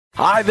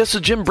Hi, this is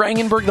Jim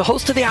Brangenberg, the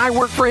host of the I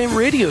Work for Him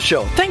radio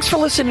show. Thanks for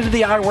listening to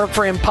the I Work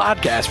for Him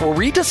podcast, where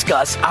we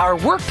discuss our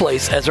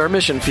workplace as our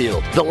mission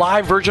field. The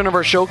live version of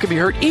our show can be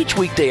heard each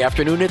weekday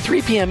afternoon at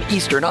 3 p.m.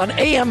 Eastern on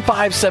AM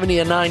 570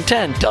 and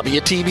 910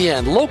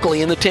 WTBN,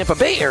 locally in the Tampa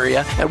Bay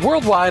area, and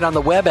worldwide on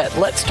the web at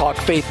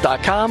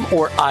letstalkfaith.com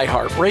or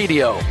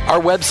iHeartRadio. Our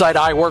website,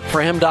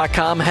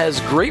 iworkforhim.com, has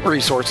great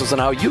resources on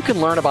how you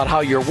can learn about how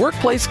your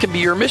workplace can be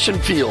your mission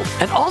field.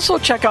 And also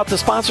check out the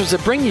sponsors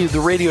that bring you the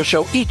radio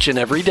show each and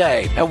every day.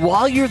 And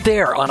while you're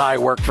there on I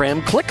Work for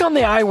Him, click on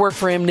the I Work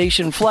for Him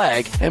Nation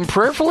flag and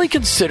prayerfully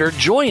consider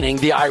joining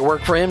the I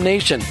Work for Him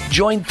Nation.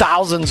 Join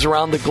thousands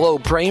around the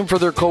globe praying for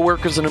their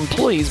coworkers and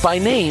employees by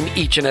name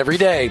each and every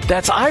day.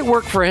 That's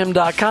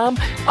iworkforhim.com.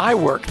 I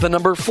work the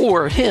number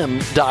 4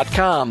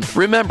 him.com.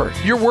 Remember,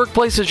 your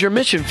workplace is your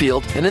mission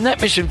field, and in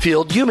that mission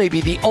field, you may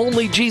be the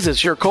only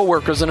Jesus your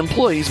coworkers and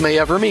employees may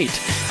ever meet.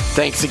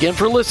 Thanks again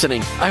for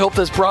listening. I hope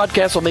this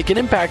broadcast will make an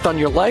impact on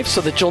your life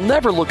so that you'll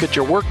never look at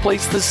your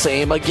workplace the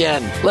same again.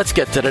 Let's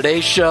get to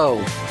today's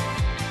show.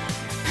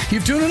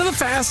 You've tuned into the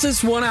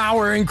fastest 1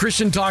 hour in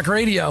Christian Talk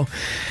Radio,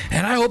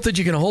 and I hope that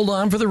you can hold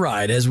on for the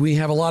ride as we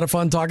have a lot of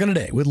fun talking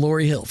today with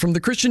Lori Hill from the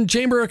Christian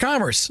Chamber of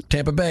Commerce,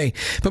 Tampa Bay.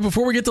 But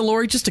before we get to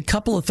Lori, just a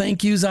couple of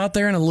thank yous out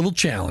there and a little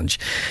challenge.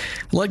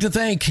 I'd like to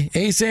thank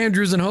Ace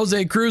Andrews and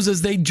Jose Cruz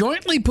as they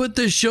jointly put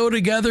this show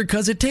together,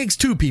 because it takes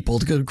two people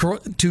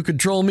to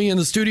control me in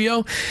the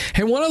studio.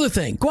 And one other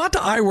thing, go out to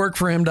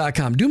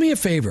iworkforhim.com. Do me a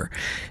favor.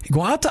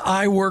 Go out to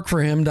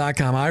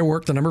iworkforhim.com. I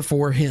work the number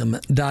 4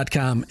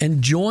 him.com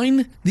and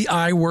join the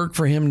I Work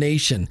for Him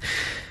Nation.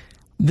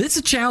 This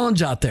is a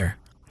challenge out there.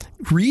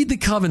 Read the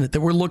covenant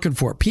that we're looking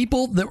for.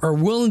 People that are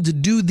willing to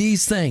do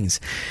these things.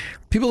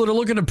 People that are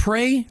looking to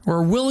pray or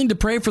are willing to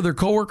pray for their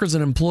coworkers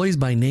and employees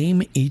by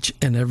name each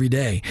and every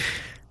day.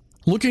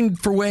 Looking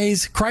for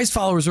ways, Christ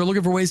followers are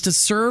looking for ways to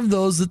serve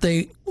those that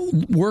they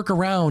work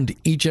around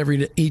each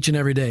and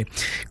every day.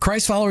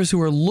 Christ followers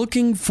who are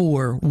looking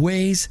for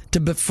ways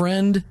to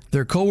befriend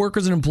their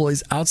coworkers and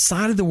employees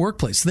outside of the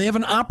workplace. So they have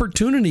an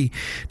opportunity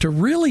to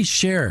really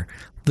share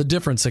the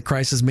difference that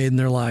Christ has made in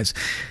their lives.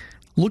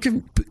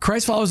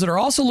 Christ followers that are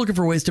also looking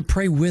for ways to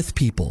pray with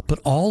people, but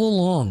all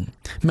along,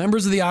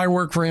 members of the I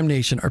Work for Him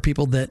Nation are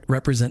people that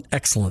represent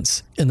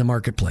excellence in the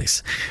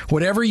marketplace.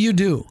 Whatever you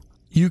do,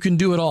 you can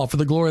do it all for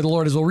the glory of the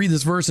Lord, as we'll read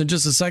this verse in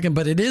just a second.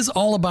 But it is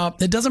all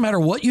about, it doesn't matter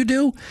what you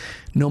do,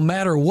 no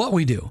matter what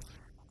we do,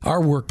 our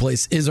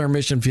workplace is our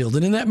mission field.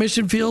 And in that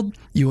mission field,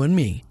 you and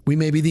me, we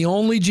may be the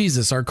only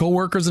Jesus our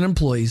coworkers and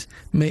employees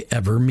may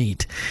ever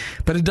meet.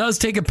 But it does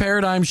take a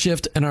paradigm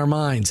shift in our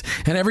minds.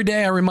 And every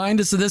day I remind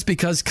us of this,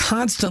 because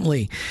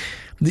constantly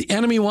the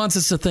enemy wants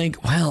us to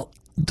think, well,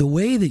 the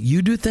way that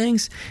you do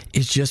things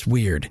is just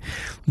weird.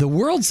 The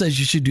world says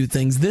you should do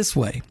things this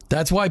way.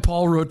 That's why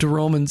Paul wrote to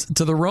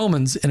the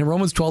Romans, and in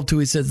Romans 12:2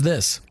 he says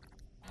this: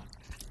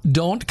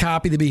 don't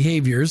copy the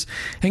behaviors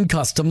and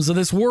customs of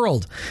this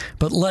world,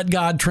 but let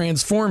God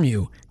transform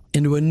you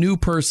into a new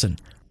person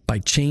by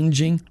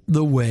changing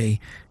the way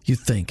you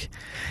think.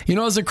 You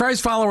know, as a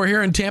Christ follower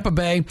here in Tampa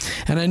Bay,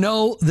 and I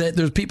know that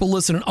there's people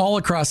listening all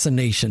across the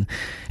nation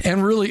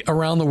and really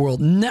around the world,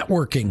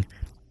 networking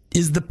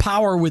is the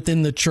power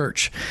within the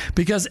church.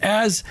 Because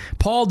as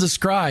Paul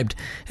described,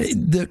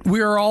 that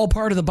we are all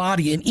part of the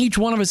body, and each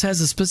one of us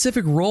has a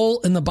specific role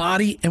in the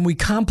body, and we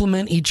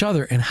complement each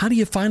other. And how do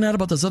you find out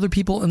about those other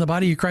people in the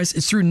body of Christ?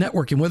 It's through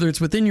networking, whether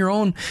it's within your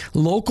own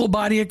local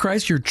body of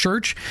Christ, your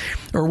church,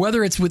 or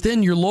whether it's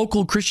within your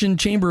local Christian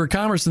Chamber of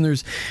Commerce, and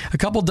there's a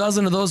couple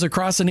dozen of those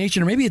across the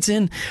nation, or maybe it's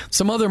in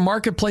some other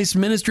marketplace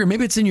ministry, or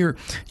maybe it's in your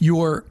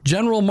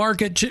general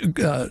market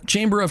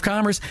Chamber of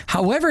Commerce.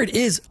 However it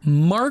is,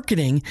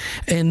 marketing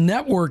and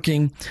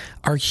networking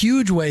are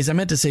huge ways. I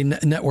meant to say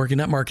networking,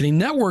 not marketing.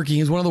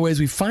 Networking is one of the ways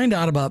we find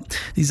out about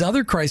these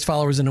other Christ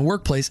followers in the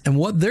workplace and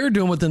what they're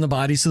doing within the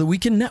body, so that we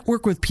can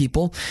network with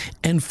people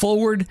and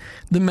forward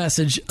the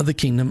message of the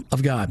kingdom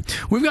of God.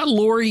 We've got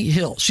Lori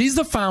Hill. She's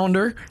the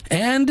founder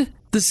and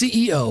the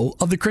CEO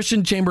of the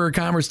Christian Chamber of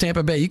Commerce,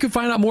 Tampa Bay. You can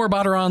find out more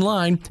about her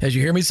online, as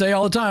you hear me say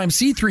all the time,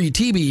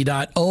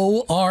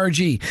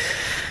 c3tb.org.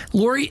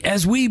 Lori,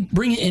 as we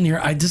bring it in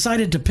here, I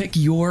decided to pick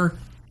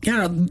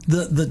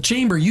the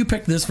chamber. You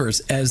picked this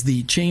verse as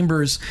the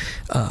chamber's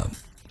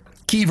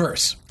key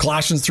verse,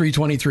 Colossians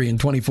 3:23 and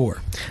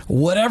 24.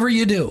 Whatever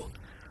you do,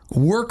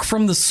 work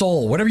from the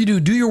soul. Whatever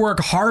you do your work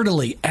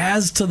heartily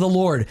as to the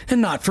Lord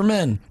and not for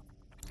men,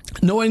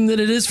 knowing that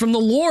it is from the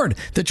Lord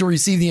that you'll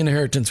receive the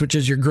inheritance, which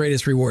is your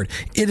greatest reward.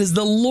 It is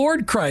the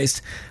Lord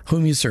Christ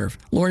whom you serve.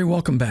 Lori,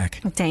 welcome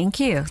back.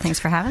 Thank you. Thanks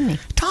for having me.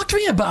 Talk to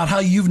me about how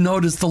you've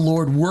noticed the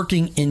Lord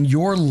working in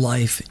your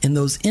life in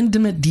those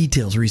intimate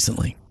details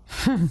recently.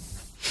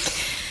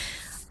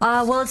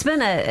 Well, it's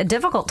been a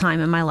difficult time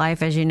in my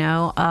life, as you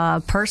know,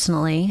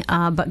 personally,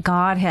 but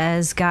God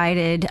has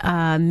guided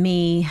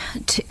me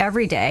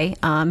every day.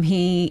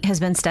 He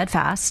has been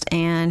steadfast,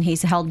 and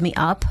He's held me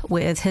up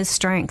with His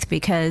strength,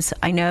 because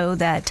I know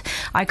that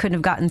I couldn't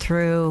have gotten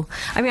through.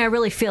 I mean, I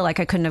really feel like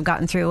I couldn't have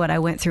gotten through what I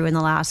went through in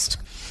the last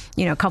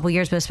a couple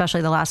years, but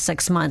especially the last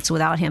 6 months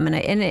without him.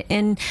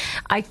 And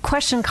I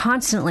question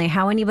constantly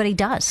how anybody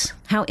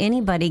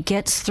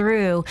gets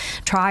through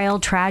trial,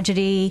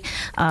 tragedy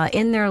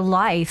in their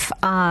life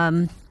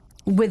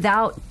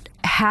without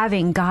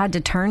having God to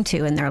turn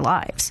to in their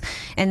lives.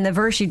 And the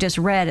verse you just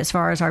read, as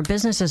far as our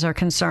businesses are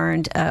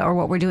concerned, or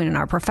what we're doing in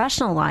our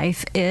professional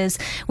life, is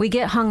we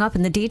get hung up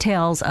in the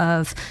details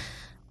of,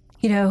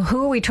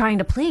 who are we trying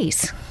to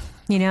please?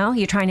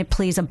 You're trying to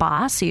please a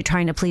boss. Are you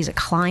trying to please a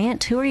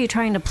client? Who are you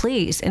trying to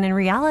please? And in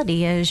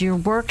reality is your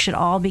work should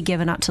all be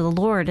given up to the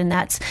Lord. And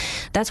that's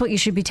what you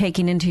should be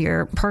taking into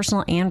your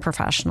personal and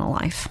professional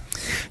life.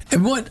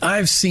 And what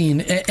I've seen,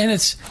 and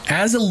it's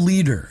as a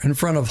leader in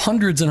front of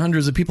hundreds and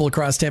hundreds of people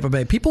across Tampa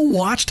Bay, people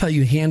watched how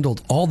you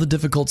handled all the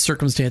difficult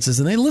circumstances,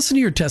 and they listened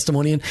to your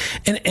testimony,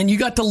 and you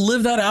got to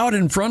live that out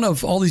in front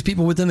of all these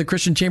people within the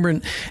Christian Chamber.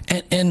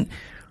 And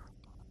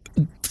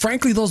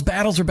frankly, those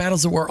battles are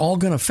battles that we're all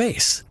going to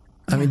face.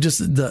 I mean,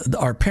 just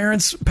our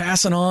parents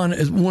passing on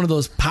is one of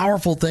those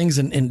powerful things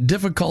and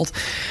difficult.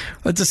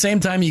 At the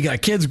same time, you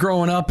got kids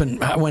growing up, and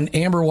when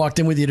Amber walked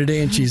in with you today,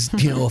 and she's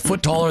a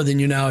foot taller than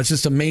you now, it's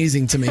just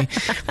amazing to me.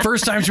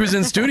 First time she was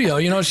in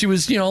studio, she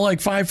was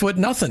like 5 foot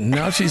nothing.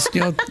 Now she's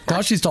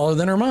taller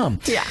than her mom.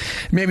 Yeah,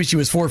 maybe she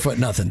was 4 foot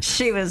nothing.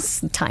 She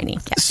was tiny.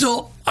 Yeah.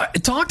 So,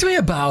 talk to me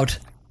about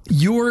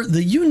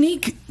the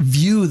unique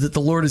view that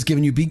the Lord has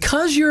given you,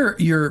 because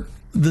you're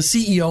the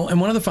CEO and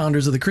one of the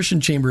founders of the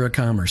Christian Chamber of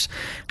Commerce.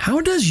 How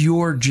does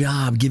your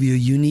job give you a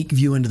unique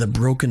view into the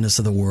brokenness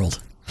of the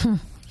world?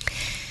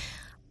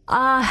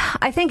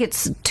 I think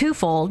it's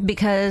twofold,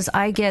 because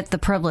I get the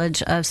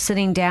privilege of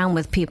sitting down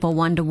with people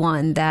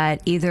one-to-one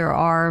that either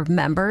are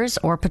members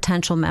or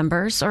potential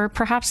members, or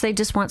perhaps they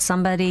just want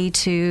somebody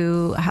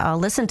to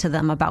listen to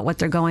them about what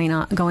they're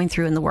going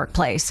through in the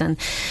workplace. And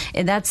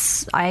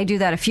I do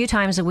that a few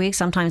times a week,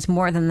 sometimes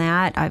more than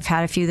that. I've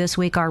had a few this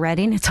week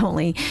already, and it's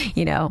only,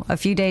 a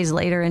few days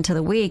later into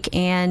the week.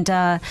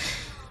 And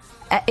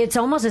it's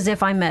almost as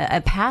if I'm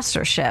a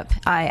pastorship.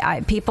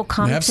 People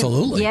come.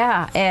 Absolutely.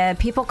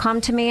 People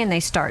come to me and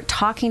they start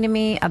talking to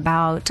me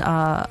about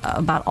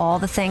all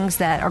the things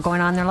that are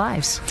going on in their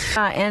lives.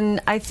 And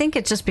I think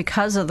it's just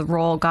because of the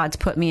role God's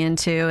put me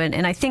into,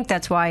 and I think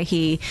that's why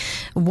He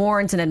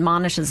warns and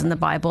admonishes in the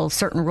Bible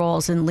certain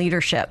roles in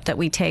leadership that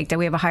we take, that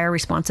we have a higher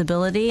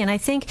responsibility. And I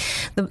think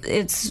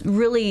it's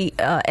really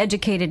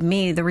educated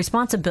me. The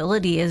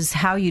responsibility is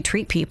how you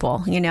treat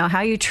people.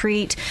 How you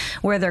treat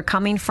where they're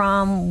coming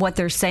from, what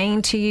they're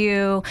saying to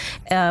you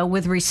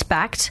with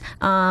respect,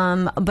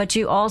 but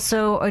you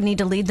also need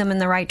to lead them in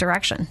the right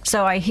direction.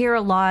 So I hear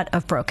a lot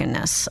of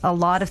brokenness, a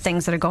lot of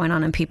things that are going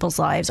on in people's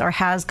lives or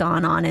has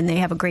gone on, and they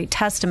have a great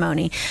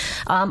testimony.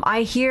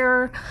 I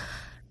hear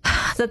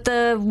that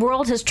the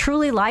world has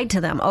truly lied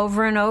to them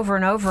over and over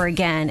and over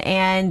again,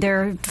 and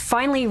they're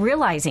finally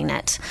realizing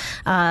it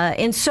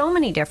in so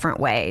many different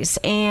ways.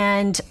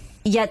 And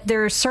yet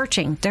they're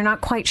searching. They're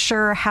not quite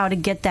sure how to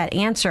get that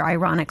answer,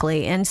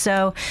 ironically. And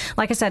so,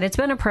 like I said, it's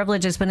been a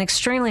privilege. It's been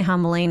extremely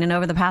humbling. And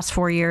over the past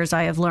 4 years,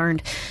 I have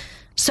learned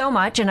so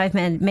much, and I've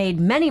made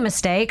many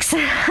mistakes,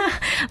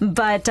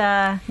 but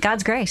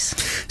God's grace.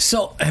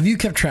 So have you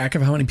kept track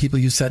of how many people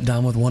you sat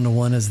down with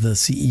one-to-one as the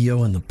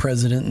CEO and the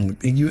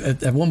president? And you,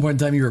 at one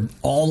point in time, you were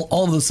all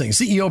of those things,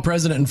 CEO,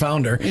 president, and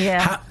founder.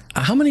 Yeah.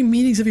 How many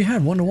meetings have you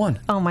had one-to-one?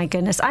 Oh, my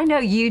goodness. I know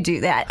you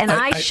do that, and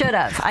I should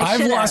have.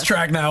 I've lost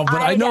track now,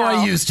 but I know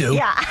I used to.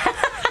 Yeah.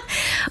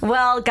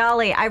 Well,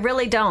 golly, I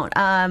really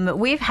don't.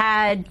 We've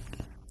had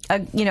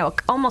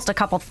almost a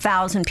couple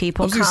thousand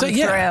people come through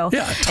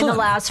in the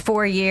last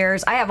 4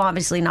 years. I have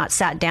obviously not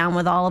sat down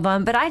with all of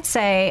them, but I'd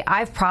say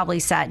I've probably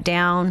sat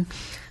down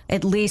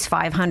at least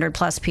 500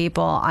 plus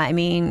people. I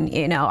mean,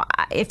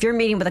 if you're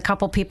meeting with a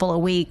couple people a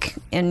week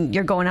and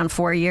you're going on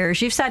 4 years,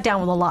 you've sat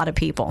down with a lot of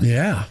people.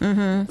 Yeah.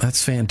 Mm-hmm.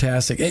 That's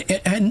fantastic.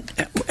 And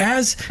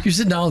as you're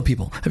sitting down with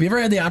people, have you ever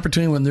had the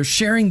opportunity when they're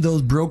sharing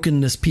those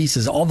brokenness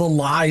pieces, all the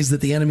lies that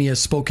the enemy has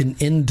spoken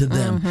into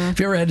them? Mm-hmm. Have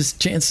you ever had a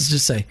chance to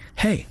just say,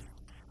 hey,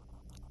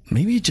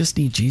 maybe you just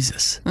need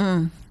Jesus?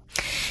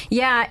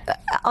 Yeah,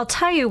 I'll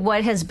tell you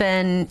what has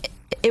been.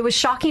 It was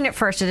shocking at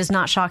first. It is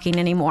not shocking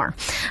anymore.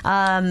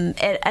 And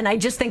I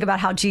just think about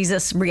how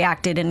Jesus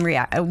reacted and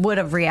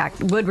would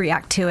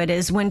react to it,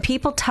 is when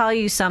people tell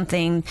you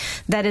something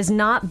that is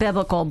not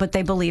biblical, but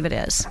they believe it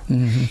is.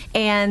 Mm-hmm.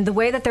 And the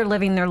way that they're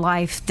living their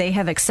life, they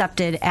have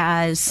accepted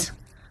as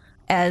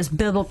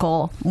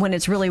biblical when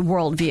it's really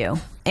worldview.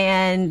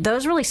 And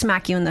those really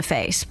smack you in the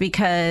face,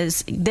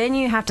 because then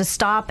you have to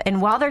stop.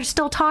 And while they're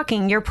still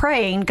talking, you're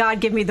praying,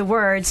 God, give me the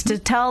words to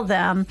tell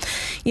them,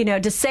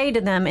 to say to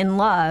them in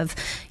love,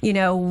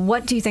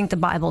 what do you think the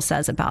Bible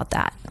says about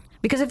that?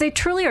 Because if they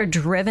truly are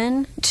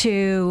driven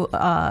to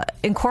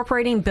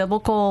incorporating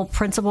biblical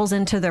principles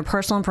into their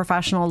personal and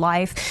professional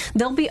life,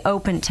 they'll be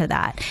open to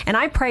that. And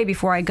I pray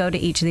before I go to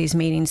each of these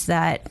meetings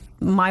that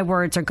my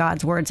words are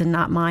God's words and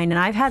not mine. And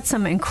I've had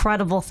some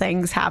incredible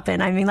things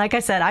happen. I mean, like I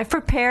said, I've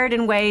prepared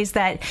in ways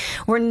that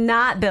were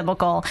not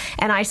biblical,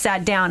 and I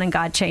sat down and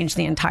God changed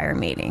the entire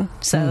meeting.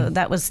 So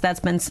that's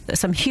been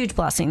some huge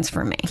blessings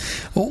for me.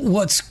 Well,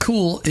 what's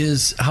cool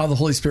is how the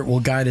Holy Spirit will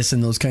guide us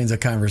in those kinds of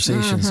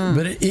conversations.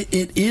 But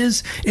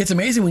it's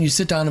amazing when you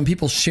sit down and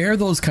people share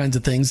those kinds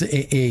of things,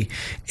 a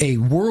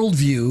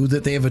worldview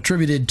that they have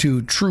attributed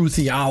to true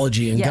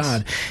theology and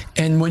God.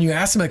 And when you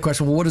ask them that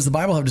question, well, what does the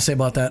Bible have to say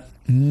about that?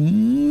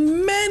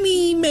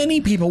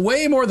 Many people,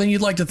 way more than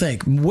you'd like to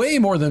think, way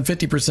more than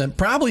 50%,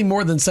 probably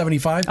more than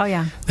 75%. Oh,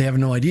 yeah. They have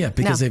no idea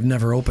because they've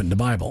never opened the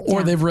Bible,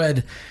 or they've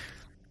read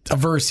a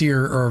verse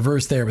here or a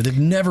verse there, but they've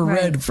never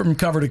read from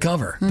cover to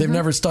cover. They've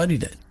never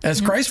studied it.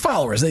 As Christ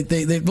followers,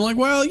 they're like,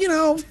 well,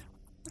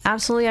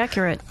 absolutely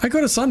accurate. I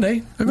go to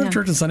Sunday. I go to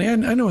church on Sunday.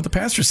 I know what the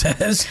pastor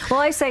says. Well,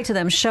 I say to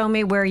them, show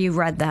me where you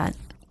read that.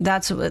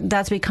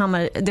 That's become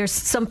there's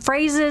some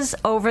phrases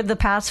over the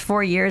past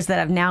 4 years that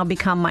have now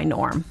become my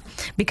norm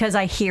because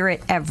I hear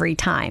it every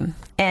time.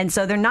 And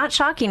so they're not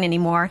shocking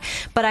anymore,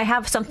 but I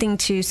have something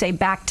to say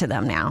back to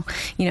them now.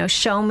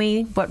 Show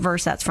me what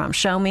verse that's from.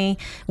 Show me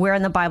where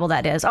in the Bible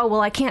that is. Oh,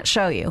 well, I can't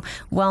show you.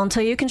 Well,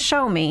 until you can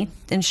show me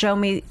and show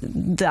me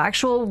the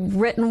actual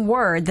written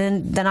word,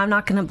 then I'm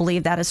not going to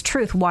believe that is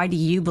truth. Why do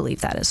you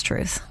believe that is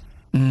truth?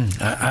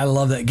 I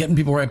love that, getting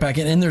people right back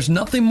in. And there's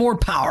nothing more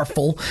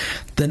powerful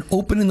than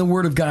opening the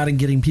Word of God and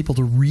getting people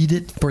to read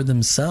it for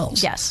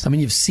themselves. Yes. I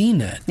mean, you've seen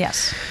that.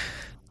 Yes.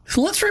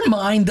 So let's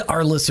remind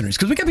our listeners,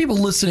 because we got people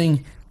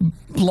listening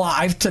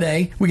live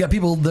today. We got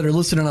people that are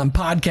listening on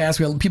podcasts.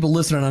 We got people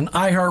listening on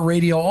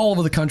iHeartRadio all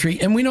over the country.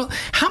 And we know,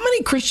 how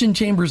many Christian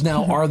chambers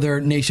now are there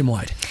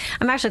nationwide?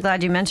 I'm actually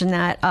glad you mentioned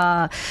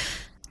that.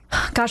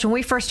 Gosh, when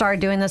we first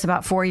started doing this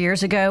about 4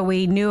 years ago,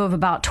 we knew of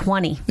about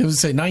 20. It was,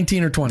 say,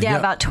 19 or 20. Yeah,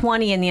 about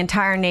 20 in the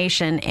entire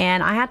nation.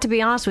 And I have to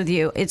be honest with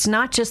you, it's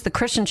not just the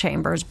Christian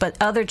chambers, but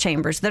other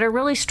chambers that are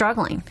really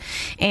struggling.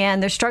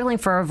 And they're struggling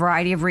for a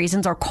variety of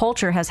reasons. Our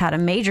culture has had a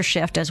major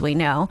shift, as we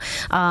know,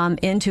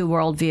 into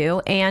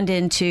worldview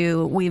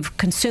and we've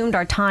consumed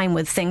our time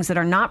with things that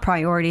are not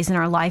priorities in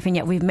our life, and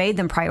yet we've made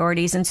them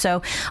priorities. And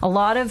so a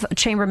lot of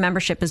chamber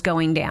membership is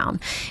going down.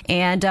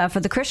 And for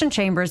the Christian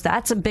chambers,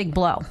 that's a big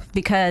blow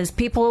because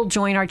people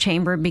join our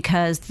chamber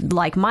because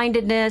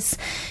like-mindedness.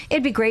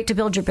 It'd be great to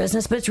build your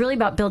business, but it's really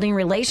about building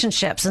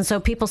relationships. And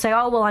so people say,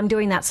 oh, well, I'm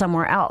doing that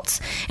somewhere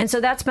else. And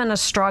so that's been a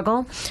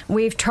struggle.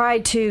 We've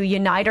tried to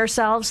unite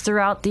ourselves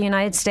throughout the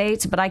United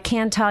States, but I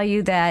can tell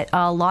you that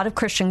a lot of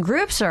Christian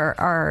groups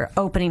are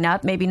opening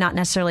up, maybe not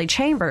necessarily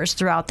chambers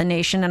throughout the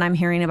nation, and I'm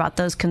hearing about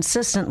those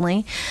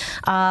consistently.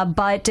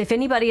 But if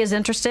anybody is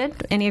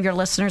interested, any of your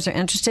listeners are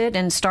interested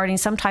in starting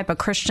some type of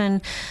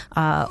Christian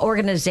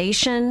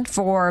organization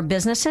for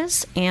businesses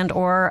and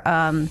or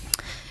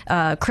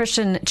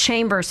Christian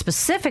chamber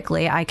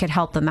specifically, I could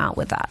help them out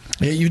with that.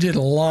 Yeah, you did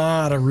a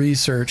lot of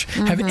research.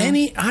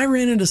 I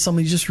ran into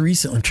somebody just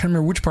recently. I'm trying to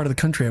remember which part of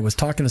the country I was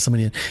talking to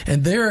somebody in,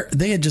 and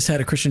they had just had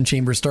a Christian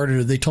chamber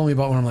started. They told me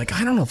about one. I'm like,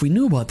 I don't know if we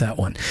knew about that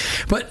one.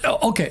 But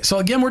okay, so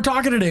again, we're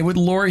talking today with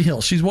Lori Hill.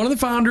 She's one of the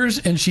founders,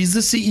 and she's the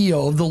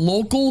CEO of the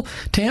local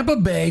Tampa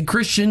Bay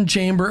Christian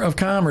Chamber of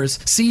Commerce,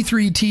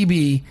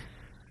 C3TB.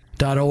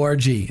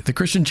 .org, the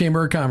Christian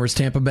Chamber of Commerce,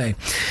 Tampa Bay.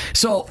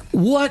 So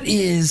what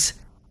is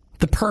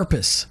the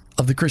purpose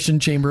of the Christian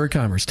Chamber of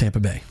Commerce,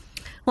 Tampa Bay?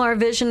 Well, our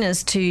vision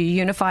is to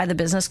unify the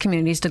business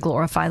communities to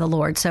glorify the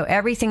Lord. So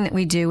everything that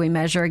we do, we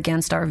measure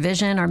against our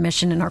vision, our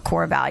mission, and our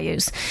core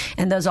values.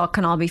 And those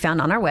can all be found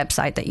on our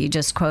website that you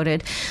just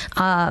quoted.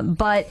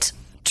 But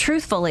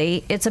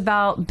truthfully, it's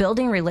about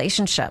building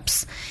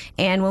relationships.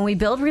 And when we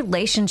build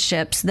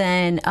relationships,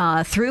 then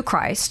through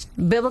Christ,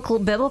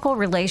 biblical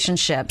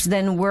relationships,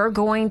 then we're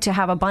going to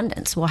have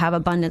abundance. We'll have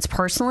abundance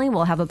personally.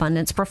 We'll have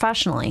abundance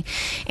professionally.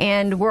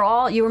 And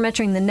you were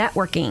mentioning the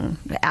networking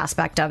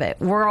aspect of it.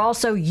 We're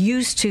also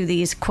used to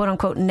these quote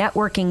unquote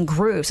networking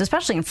groups,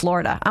 especially in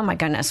Florida. Oh my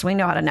goodness, we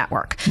know how to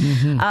network.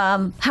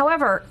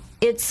 However,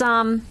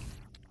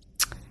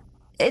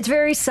 it's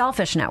very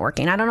selfish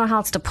networking. I don't know how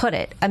else to put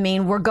it. I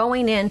mean, we're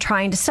going in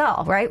trying to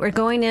sell, right? We're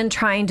going in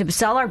trying to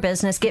sell our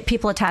business, get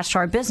people attached to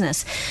our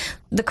business.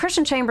 The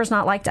Christian chamber is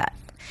not like that.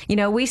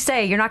 We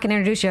say you're not going to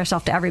introduce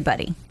yourself to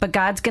everybody, but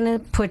God's going to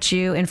put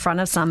you in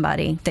front of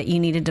somebody that you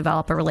need to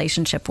develop a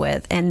relationship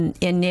with, and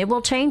it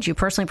will change you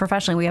personally,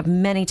 professionally. We have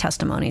many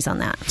testimonies on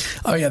that.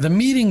 Oh yeah, the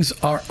meetings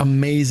are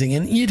amazing,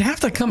 and you'd have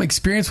to come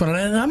experience one.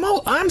 And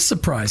I'm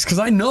surprised because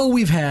I know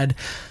we've had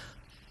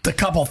a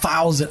couple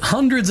thousand,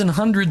 hundreds and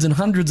hundreds and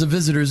hundreds of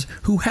visitors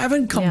who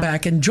haven't come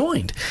back and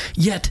joined.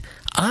 Yet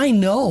I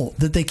know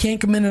that they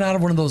can't come in and out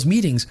of one of those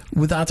meetings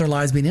without their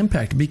lives being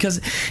impacted because,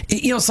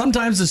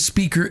 sometimes the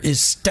speaker is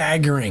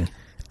staggering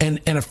and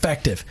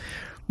effective.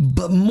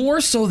 But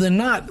more so than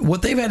not,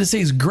 what they've had to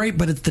say is great,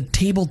 but it's the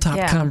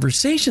tabletop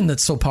conversation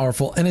that's so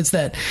powerful. And it's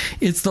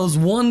those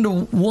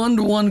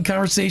one-to-one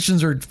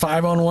conversations or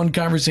 5-on-1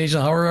 conversations,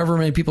 however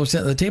many people are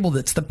sitting at the table.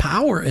 That's the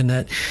power in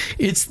that.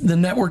 It's the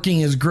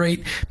networking is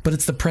great, but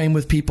it's the praying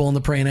with people and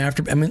the praying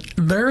after. I mean,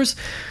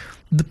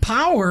 the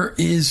power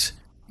is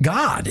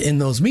God in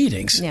those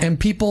meetings. Yeah. And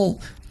people,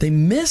 they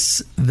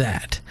miss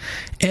that.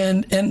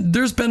 And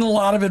there's been a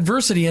lot of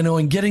adversity, I know,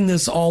 in getting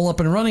this all up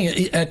and running.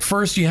 At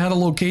first, you had a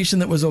location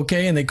that was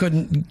okay, and they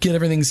couldn't get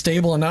everything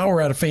stable. And now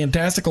we're at a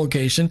fantastic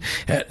location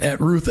at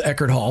Ruth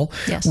Eckerd Hall,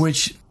 Yes.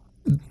 which,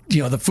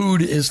 you know, the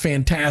food is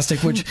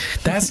fantastic, which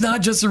that's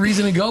not just a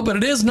reason to go, but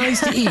it is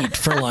nice to eat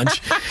for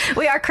lunch.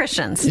 We are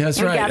Christians. Yeah, that's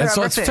We right. gather And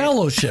so over it's food.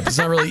 fellowship. It's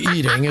not really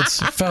eating, it's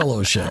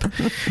fellowship.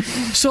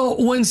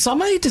 So when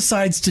somebody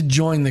decides to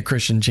join the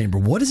Christian Chamber,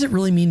 what does it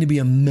really mean to be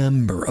a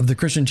member of the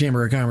Christian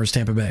Chamber of Commerce,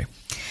 Tampa Bay?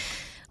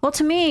 Well,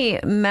 to me,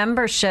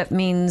 membership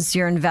means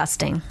you're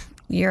investing.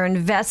 You're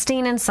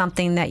investing in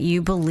something that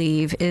you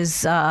believe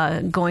is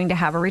going to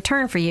have a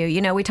return for you. You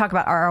know, we talk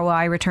about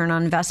ROI, return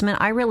on investment.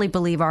 I really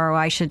believe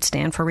ROI should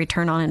stand for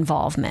return on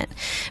involvement,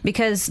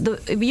 because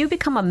if you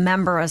become a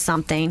member of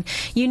something,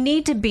 you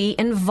need to be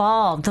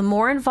involved. The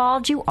more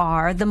involved you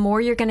are, the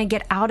more you're going to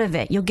get out of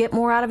it. You'll get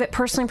more out of it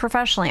personally and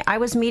professionally. I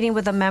was meeting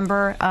with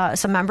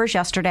some members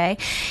yesterday,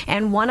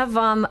 and one of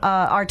them,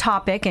 our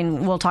topic,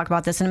 and we'll talk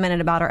about this in a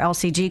minute about our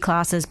LCG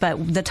classes,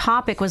 but the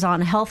topic was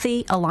on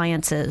healthy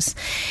alliances.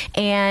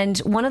 And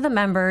one of the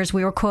members,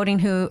 we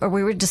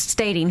were just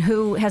stating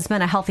who has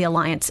been a healthy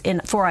alliance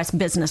for us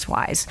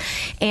business-wise.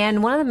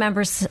 And one of the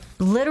members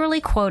literally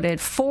quoted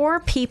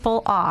 4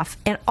 people off,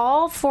 and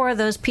all 4 of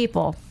those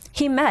people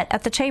he met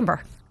at the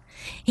chamber.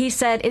 He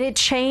said it had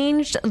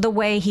changed the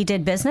way he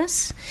did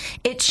business.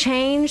 It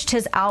changed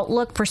his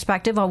outlook,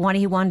 perspective on what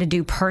he wanted to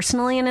do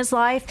personally in his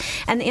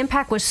life. And the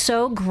impact was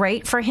so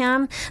great for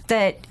him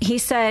that he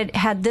said,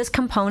 had this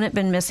component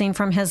been missing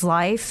from his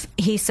life,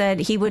 he said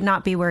he would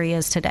not be where he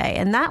is today.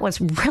 And that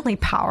was really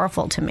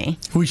powerful to me.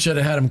 We should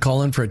have had him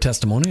call in for a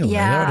testimonial.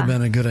 Yeah. That would have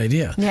been a good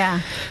idea. Yeah.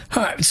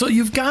 All right. So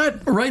you've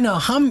got right now,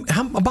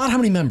 about how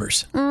many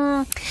members?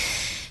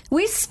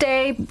 We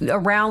stay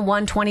around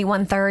 120,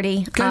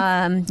 130.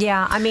 Okay.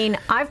 Yeah, I mean,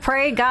 I've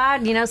prayed,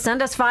 God,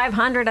 send us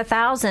 500,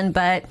 1,000,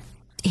 but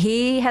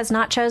he has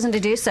not chosen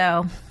to do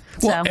so.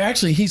 Well,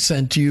 actually, he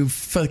sent you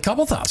for a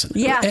couple thousand.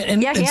 Yeah,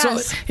 and he so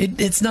has.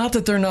 it's not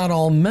that they're not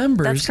all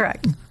members. That's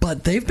correct.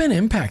 But they've been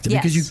impacted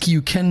Yes. because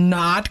you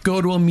cannot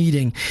go to a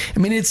meeting. I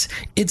mean, it's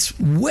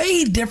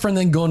way different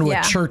than going to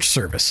Yeah. a church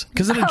service.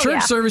 Because in a Oh, church yeah.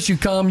 service, you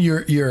come,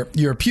 you're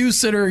a pew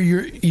sitter,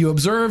 you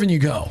observe, and you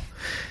go.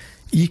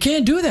 You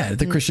can't do that at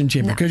the Christian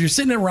Chamber because you're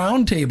sitting at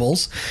round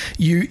tables.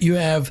 You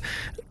have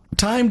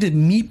time to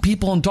meet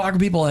people and talk to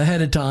people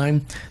ahead of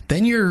time.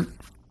 Then you're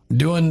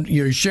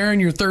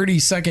sharing your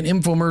 30-second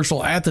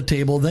infomercial at the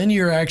table. Then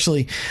you're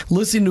actually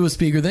listening to a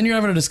speaker. Then you're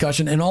having a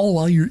discussion, and all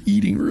while you're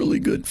eating really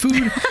good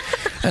food.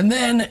 And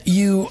then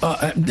you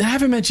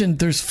haven't mentioned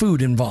there's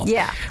food involved.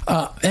 Yeah.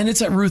 And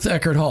it's at Ruth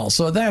Eckerd Hall.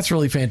 So that's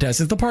really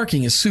fantastic. The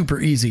parking is super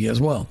easy as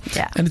well.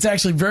 Yeah. And it's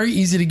actually very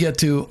easy to get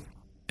to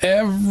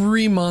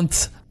every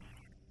month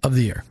of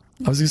the year.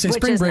 I was going to say Which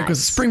spring is break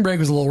nice.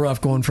 was a little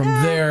rough going from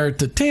there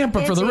to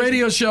Tampa for it's the easy.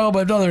 radio show,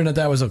 but other than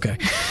that was okay.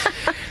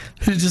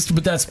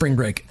 But that's spring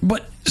break.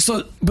 But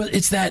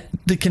it's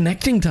the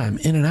connecting time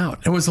in and out.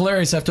 It was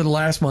hilarious after the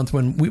last month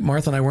when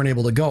Martha and I weren't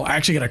able to go. I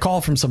actually got a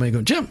call from somebody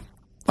going, Jim,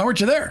 why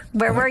weren't you there?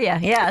 Where were you?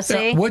 Yeah,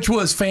 see? Which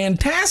was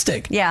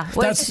fantastic. Yeah,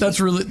 That's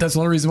the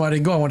only reason why I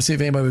didn't go. I want to see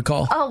if anybody would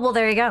call. Oh, well,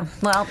 there you go.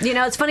 Well,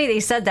 it's funny that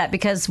you said that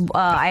because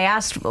I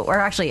asked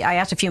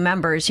a few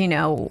members,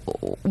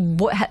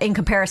 what, in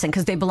comparison,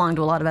 because they belong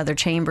to a lot of other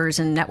chambers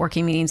and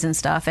networking meetings and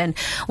stuff. And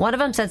one of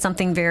them said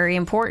something very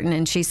important.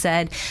 And she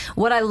said,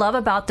 what I love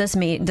about this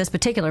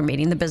particular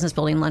meeting, the business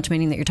building lunch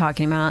meeting that you're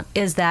talking about,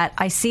 is that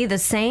I see the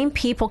same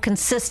people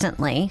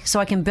consistently so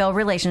I can build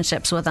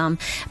relationships with them,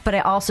 but I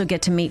also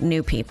get to meet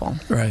new people.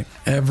 Right.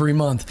 Every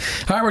month.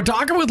 All right. We're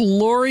talking with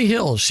Lori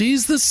Hill.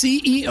 She's the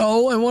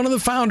CEO and one of the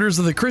founders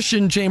of the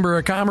Christian Chamber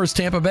of Commerce,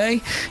 Tampa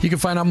Bay. You can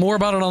find out more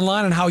about it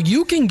online and how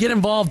you can get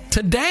involved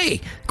today.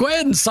 Go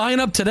ahead and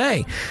sign up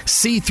today.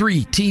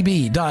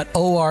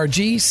 C3TB.org.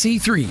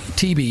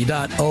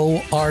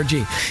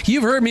 C3TB.org.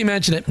 You've heard me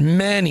mention it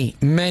many,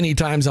 many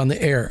times on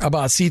the air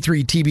about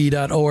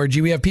C3TB.org.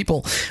 We have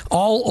people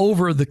all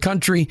over the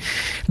country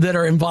that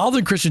are involved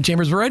in Christian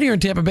chambers. But right here in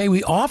Tampa Bay,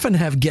 we often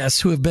have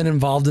guests who have been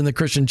involved in the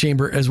Christian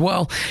Chamber as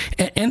well.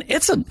 And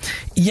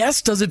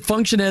does it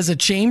function as a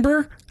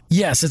chamber?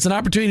 Yes, it's an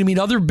opportunity to meet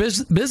other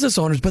business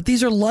owners, but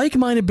these are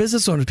like-minded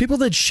business owners, people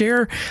that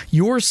share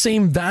your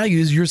same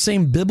values, your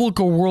same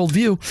biblical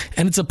worldview.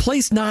 And it's a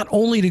place not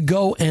only to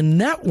go and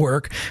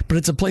network, but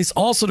it's a place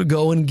also to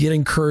go and get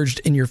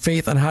encouraged in your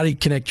faith on how to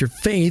connect your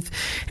faith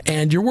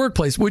and your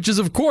workplace, which is,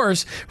 of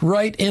course,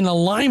 right in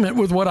alignment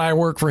with what I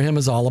Work for Him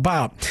is all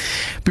about.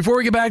 Before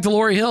we get back to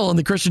Lori Hill and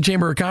the Christian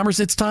Chamber of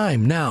Commerce, it's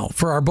time now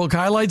for our book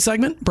highlight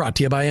segment brought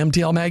to you by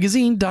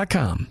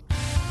MTLmagazine.com.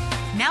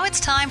 Now it's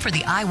time for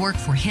the I Work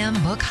for Him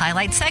book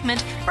highlight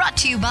segment, brought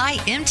to you by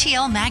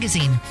MTL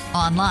Magazine,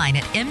 online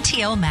at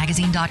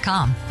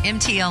mtlmagazine.com.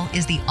 MTL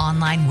is the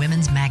online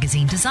women's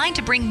magazine designed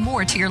to bring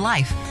more to your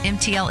life.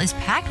 MTL is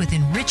packed with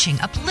enriching,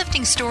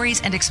 uplifting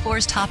stories and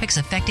explores topics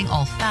affecting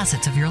all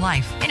facets of your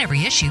life. In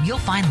every issue, you'll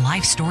find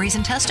life stories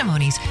and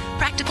testimonies,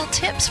 practical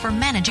tips for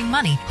managing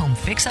money, home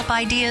fix-up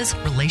ideas,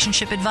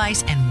 relationship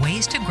advice, and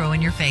ways to grow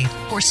in your faith.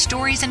 For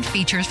stories and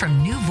features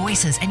from new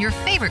voices and your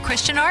favorite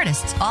Christian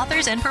artists,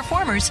 authors, and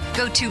performers,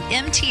 go to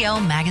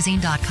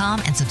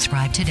mtlmagazine.com and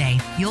subscribe today.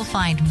 You'll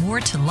find more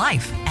to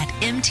life at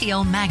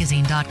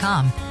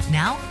mtlmagazine.com.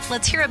 Now,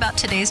 let's hear about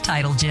today's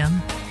title,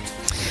 Jim.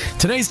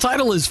 Today's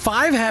title is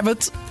 5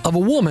 Habits of a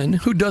Woman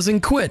Who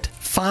Doesn't Quit.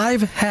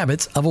 5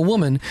 Habits of a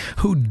Woman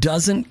Who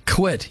Doesn't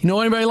Quit. You know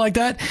anybody like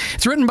that?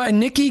 It's written by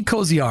Nikki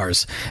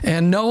Koziars.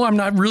 And no, I'm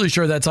not really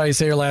sure that's how you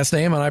say her last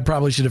name, and I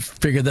probably should have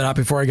figured that out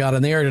before I got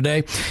on the air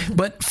today.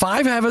 But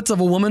 5 Habits of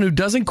a Woman Who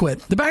Doesn't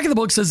Quit. The back of the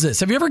book says this.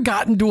 Have you ever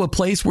gotten to a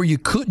place where you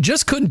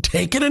just couldn't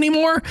take it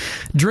anymore?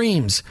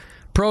 Dreams,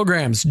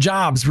 programs,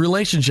 jobs,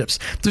 relationships.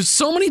 There's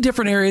so many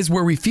different areas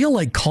where we feel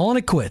like calling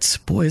it quits.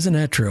 Boy, isn't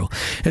that true?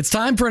 It's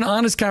time for an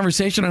honest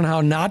conversation on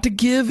how not to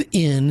give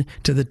in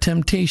to the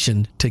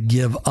temptation to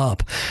give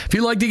up. If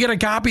you'd like to get a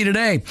copy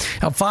today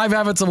of 5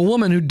 Habits of a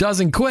Woman Who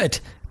Doesn't Quit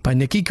by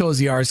Nikki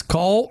Koziars,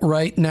 call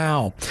right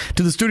now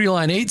to the studio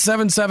line,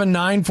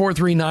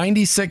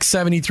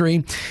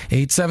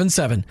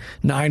 877-943-9673,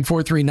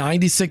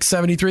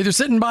 877-943-9673. They're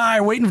sitting by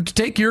waiting to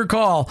take your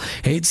call,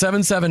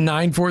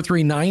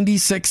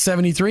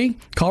 877-943-9673.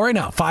 Call right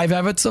now. 5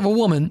 Habits of a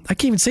Woman. I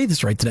can't even say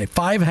this right today.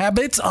 5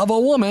 Habits of a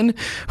Woman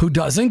Who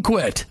Doesn't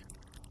Quit.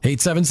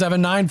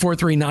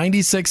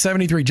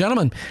 877-943-9673.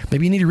 Gentlemen,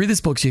 maybe you need to read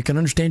this book so you can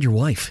understand your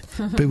wife.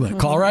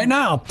 Call right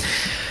now.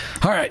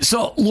 All right,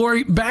 so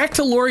Lori, back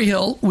to Lori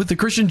Hill with the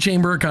Christian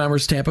Chamber of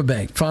Commerce, Tampa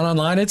Bay. Found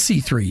online at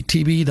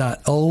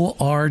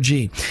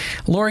c3tb.org.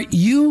 Lori,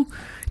 you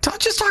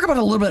just talk about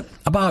a little bit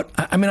about,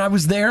 I mean, I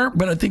was there,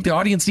 but I think the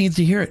audience needs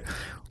to hear it.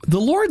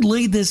 The Lord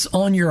laid this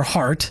on your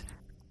heart,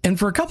 and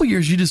for a couple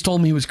years, you just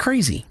told me he was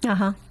crazy.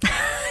 Uh-huh.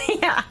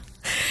 Yeah.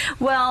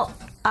 Well,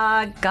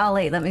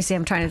 golly, let me see.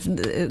 I'm trying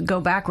to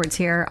go backwards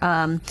here.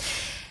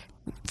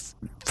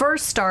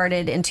 First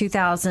started in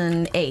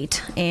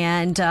 2008,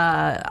 and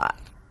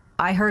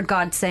I heard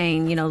God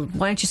saying,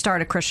 why don't you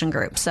start a Christian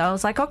group? So I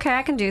was like, okay,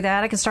 I can do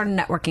that. I can start a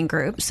networking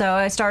group. So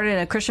I started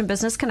a Christian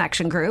Business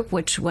Connection group,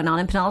 which went on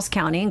in Pinellas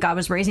County, and God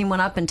was raising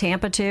one up in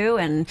Tampa too,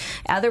 and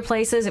other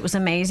places. It was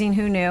amazing.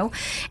 Who knew?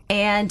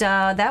 And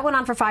that went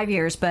on for 5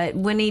 years. But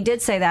when he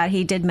did say that,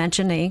 he did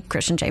mention a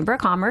Christian Chamber of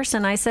Commerce,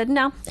 and I said,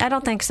 no, I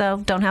don't think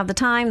so. Don't have the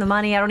time, the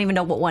money. I don't even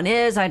know what one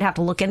is. I'd have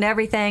to look into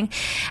everything.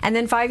 And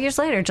then 5 years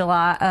later,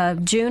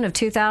 June of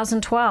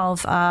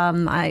 2012,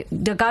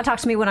 God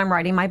talks to me when I'm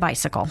riding my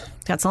bicycle.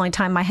 That's the only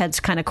time my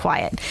head's kind of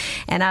quiet.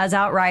 And I was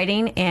out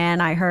riding,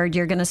 and I heard,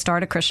 you're going to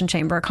start a Christian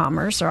Chamber of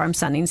Commerce, or I'm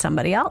sending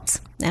somebody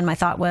else. And my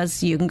thought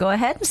was, you can go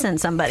ahead and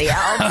send somebody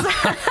else.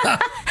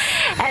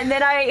 And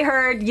then I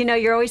heard,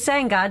 you're always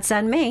saying, God,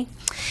 send me.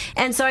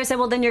 And so I said,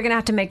 well, then you're going to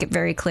have to make it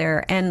very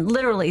clear. And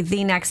literally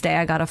the next day,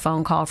 I got a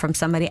phone call from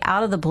somebody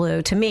out of the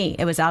blue. To me,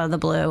 it was out of the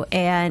blue,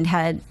 and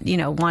had,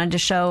 wanted to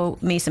show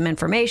me some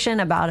information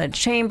about a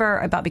chamber,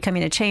 about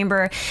becoming a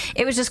chamber.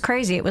 It was just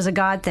crazy. It was a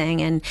God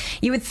thing. And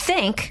you would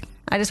think,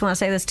 I just want to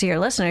say this to your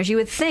listeners, you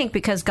would think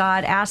because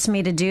God asked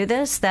me to do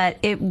this, that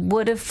it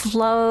would have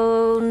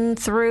flown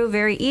through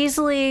very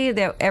easily,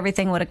 that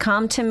everything would have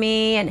come to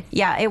me. And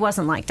yeah, it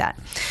wasn't like that.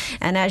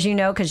 And as you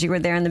know, because you were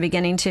there in the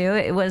beginning too,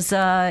 it was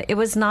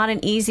not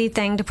an easy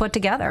thing to put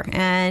together.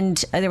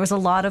 And there was a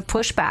lot of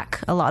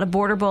pushback, a lot of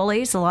border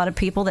bullies, a lot of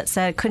people that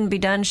said couldn't be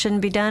done, shouldn't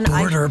be done.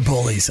 Border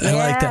bullies. I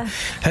like that.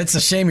 That's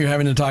a shame you're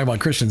having to talk about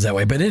Christians that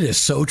way, but it is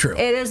so true.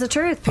 It is the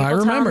truth.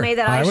 People tell me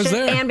that I was should,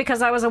 there. And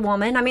because I was a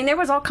woman. I mean, there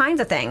was all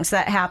kinds of things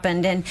that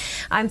happened, and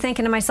I'm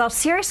thinking to myself,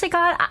 seriously,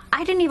 God,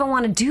 I didn't even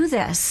want to do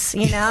this.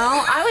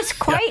 I was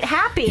quite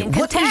happy and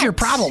content. What is your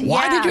problem?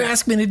 Why did you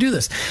ask me to do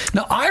this?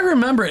 Now, I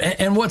remember it,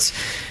 and what's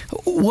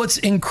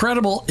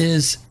incredible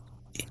is,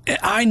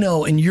 I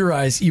know in your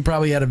eyes, you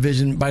probably had a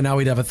vision by now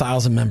we'd have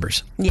 1,000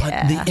 members.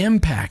 Yeah. But the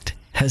impact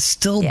has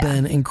still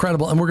been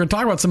incredible. And we're going to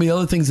talk about some of the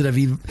other things that have,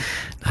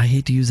 I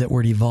hate to use that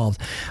word,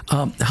 evolved.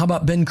 How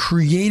about been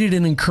created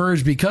and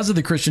encouraged because of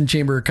the Christian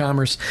Chamber of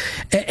Commerce?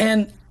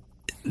 And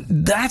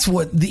that's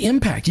what the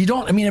impact.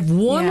 If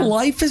one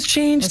life has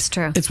changed, it's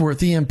true. It's worth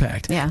the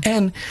impact. Yeah.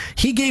 And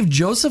he gave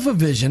Joseph a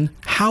vision.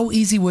 How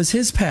easy was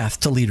his path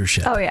to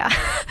leadership? Oh, yeah.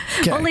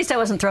 Okay. Well, at least I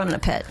wasn't thrown in a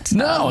pit. So.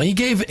 No, he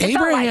gave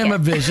Abraham a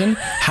vision.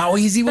 How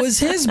easy was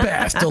his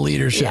path to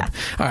leadership? Yeah.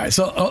 All right.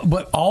 So,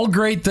 but all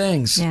great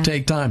things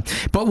take time.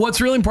 But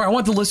what's really important, I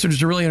want the listeners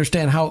to really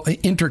understand how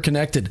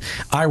interconnected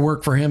I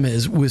Work for Him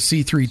is with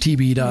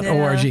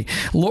c3tb.org. Yeah.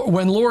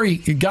 When Lori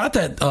got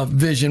that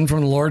vision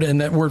from the Lord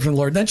and that word from the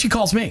Lord, then she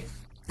calls me.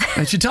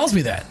 And she tells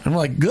me that. I'm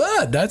like,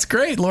 good. That's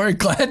great, Lori.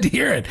 Glad to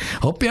hear it.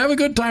 Hope you have a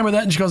good time with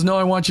that. And she goes, no,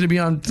 I want you to be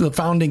on the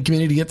founding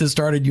committee to get this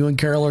started. You and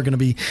Carol are going to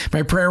be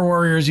my prayer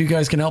warriors. You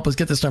guys can help us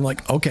get this done. I'm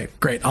like, okay,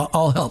 great.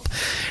 I'll help.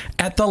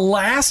 At the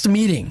last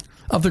meeting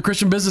of the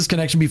Christian Business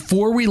Connection,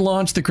 before we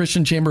launched the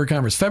Christian Chamber of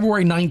Commerce,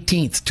 February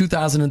 19th,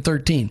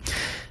 2013,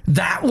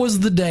 that was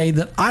the day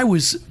that I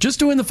was just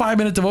doing the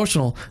 5-minute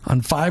devotional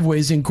on 5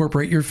 ways to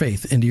incorporate your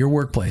faith into your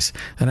workplace.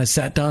 And I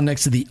sat down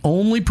next to the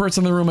only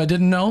person in the room I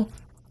didn't know.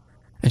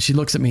 And she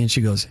looks at me and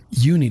she goes,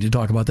 you need to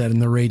talk about that in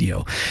the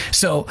radio.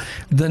 So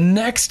the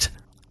next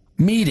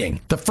meeting,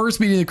 the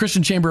first meeting of the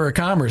Christian Chamber of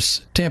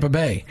Commerce, Tampa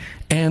Bay,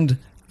 and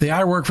the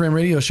I Work for Him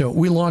radio show,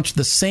 we launched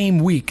the same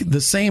week,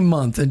 the same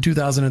month in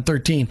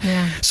 2013.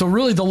 Yeah. So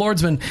really the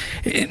Lord's been,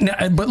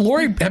 but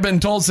Lori had been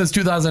told since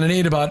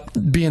 2008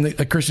 about being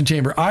a Christian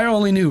Chamber. I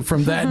only knew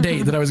from that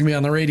date that I was going to be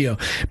on the radio.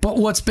 But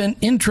what's been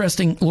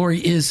interesting,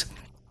 Lori, is,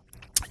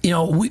 you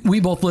know,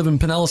 we both live in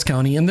Pinellas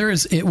County, and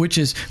which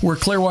is where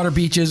Clearwater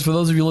Beach is. For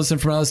those of you listening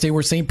from out of state,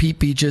 where St. Pete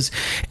Beach is.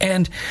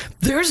 And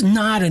there's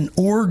not an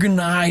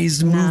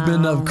organized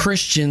movement of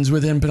Christians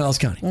within Pinellas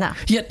County. No.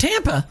 Yet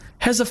Tampa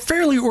has a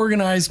fairly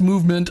organized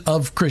movement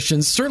of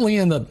Christians, certainly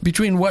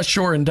between West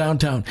Shore and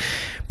downtown.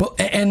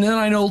 And then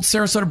I know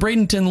Sarasota,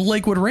 Bradenton,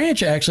 Lakewood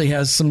Ranch actually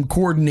has some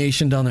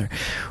coordination down there.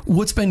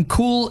 What's been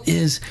cool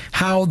is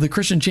how the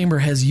Christian Chamber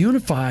has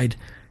unified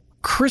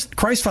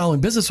Christ-following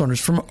business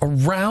owners from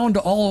around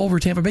all over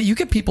Tampa Bay. You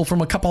get people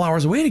from a couple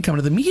hours away to come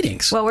to the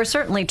meetings. Well, we're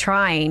certainly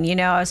trying. You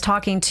know, I was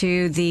talking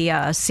to the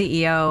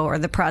CEO or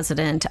the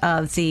president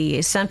of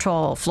the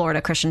Central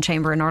Florida Christian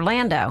Chamber in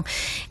Orlando,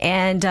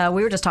 and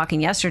we were just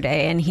talking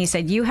yesterday, and he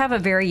said, you have a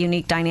very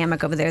unique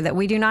dynamic over there that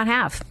we do not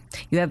have.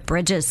 You have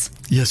bridges.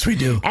 Yes, we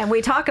do. And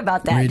we talk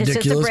about that. Ridiculous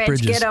it's just a bridge.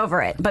 Bridges. Get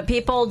over it. But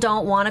people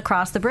don't want to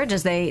cross the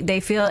bridges. They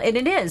feel, and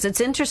it is. It's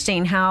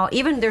interesting how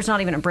even there's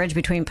not even a bridge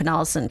between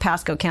Pinellas and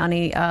Pasco County,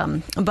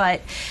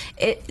 but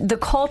the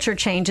culture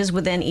changes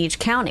within each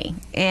county,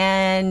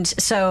 and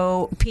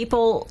so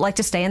people like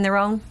to stay in their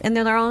own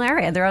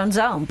area, their own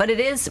zone. But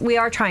we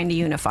are trying to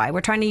unify.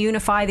 We're trying to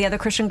unify the other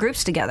Christian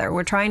groups together.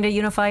 We're trying to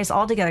unify us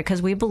all together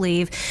because we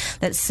believe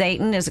that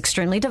Satan is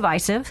extremely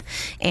divisive,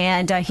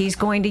 and he's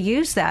going to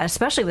use that,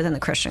 especially within the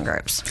Christian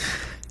groups.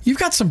 You've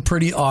got some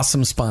pretty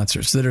awesome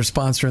sponsors that are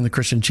sponsoring the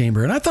Christian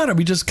Chamber, and I thought it'd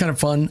be just kind of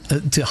fun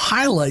to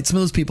highlight some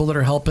of those people that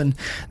are helping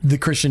the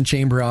Christian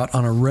Chamber out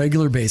on a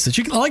regular basis.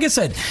 Like I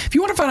said, if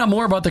you want to find out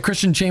more about the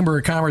Christian Chamber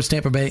of Commerce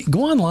Tampa Bay,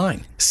 go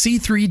online,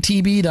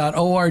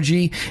 c3tb.org.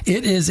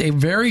 It is a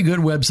very good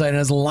website and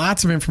has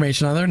lots of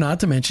information on there,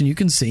 not to mention you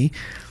can see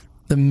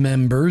the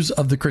members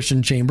of the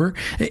Christian Chamber.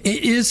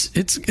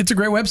 It's a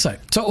great website.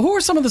 So who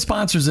are some of the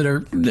sponsors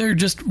they're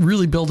just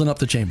really building up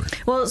the chamber?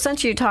 Well,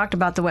 since you talked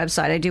about the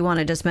website, I do want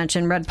to just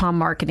mention Red Palm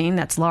Marketing.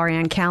 That's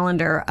Lorianne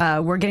Callender.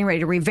 We're getting ready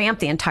to revamp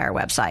the entire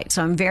website.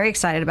 So I'm very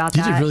excited about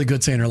that. You did really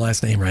good saying her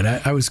last name, right?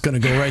 I was going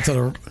to go right to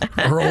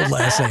her old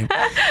last name.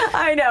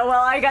 I know.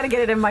 Well, I got to get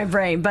it in my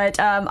brain.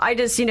 But I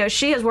just,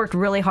 she has worked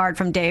really hard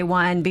from day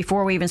one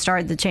before we even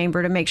started the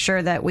chamber to make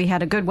sure that we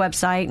had a good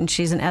website, and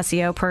she's an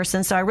SEO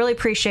person. So I really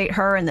appreciate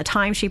her and the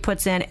time she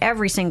puts in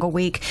every single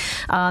week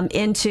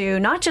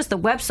into not just the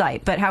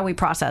website, but how we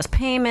process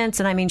payments.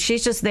 And I mean,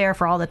 she's just there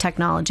for all the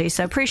technology.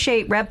 So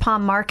appreciate Red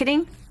Palm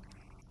Marketing.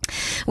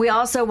 We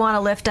also want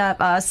to lift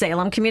up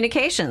Salem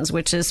Communications,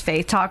 which is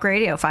Faith Talk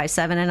Radio,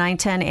 5/7 and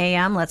 9:10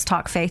 a.m. Let's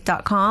Talk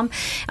Faith.com,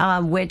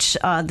 which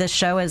this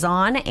show is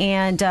on.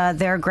 And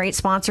they're a great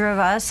sponsor of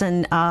us,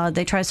 and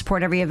they try to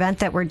support every event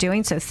that we're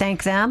doing, so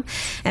thank them.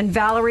 And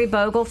Valerie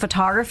Bogle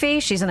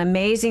Photography. She's an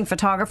amazing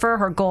photographer.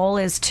 Her goal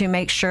is to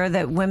make sure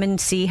that women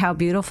see how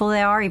beautiful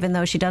they are, even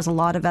though she does a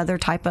lot of other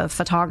type of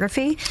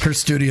photography. Her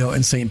studio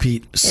in St.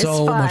 Pete.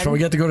 So much fun. We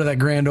got to go to that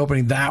grand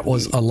opening. That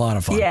was a lot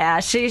of fun.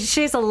 Yeah,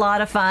 she's a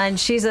lot of fun.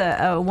 She's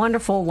a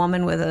wonderful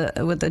woman with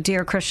a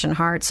dear Christian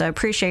heart, so I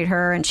appreciate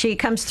her. And she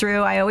comes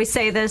through. I always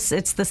say this,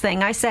 it's the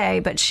thing I say,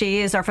 but she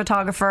is our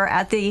photographer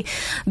at the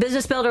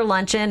Business Builder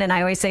Luncheon, and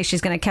I always say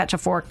she's going to catch a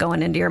fork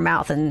going into your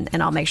mouth, and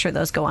I'll make sure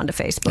those go onto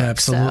Facebook.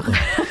 Absolutely.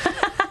 So.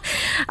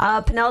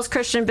 Pinellas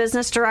Christian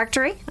Business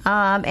Directory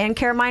and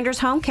CareMinders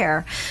Home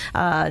Care.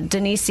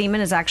 Denise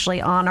Seaman is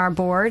actually on our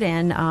board,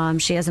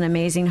 and she has an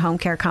amazing home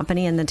care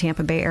company in the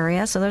Tampa Bay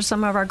area. So there's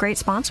some of our great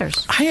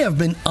sponsors. I have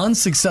been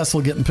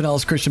unsuccessful getting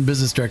Pinellas Christian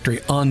Business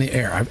Directory on the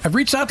air. I've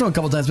reached out to them a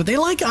couple times, but they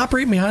like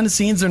operating behind the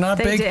scenes. They're not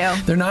big.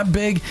 They're not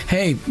big.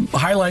 Hey,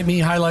 highlight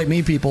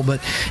me, people.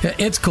 But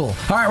it's cool.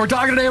 All right, we're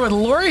talking today with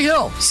Lori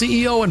Hill,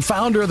 CEO and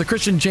founder of the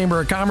Christian Chamber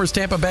of Commerce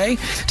Tampa Bay.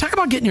 Talk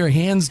about getting your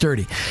hands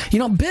dirty.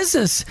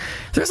 Business,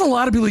 there's a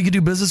lot of people you can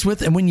do business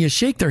with, and when you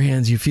shake their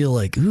hands, you feel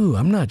like, ooh,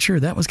 I'm not sure,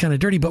 that was kind of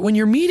dirty. But when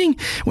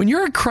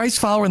you're a Christ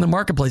follower in the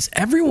marketplace,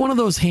 every one of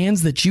those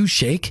hands that you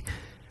shake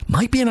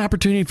might be an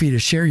opportunity for you to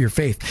share your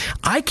faith.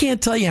 I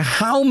can't tell you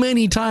how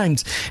many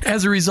times,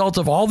 as a result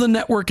of all the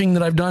networking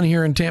that I've done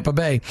here in Tampa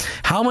Bay,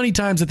 how many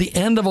times at the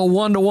end of a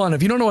one-to-one,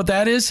 if you don't know what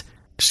that is,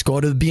 just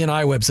go to the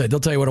BNI website. They'll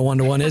tell you what a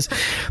one-to-one is.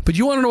 But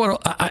you want to know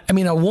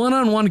what a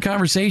one-on-one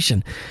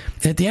conversation.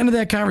 At the end of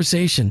that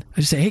conversation,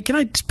 I just say, hey, can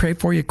I just pray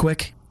for you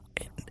quick?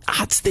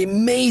 it's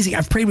amazing.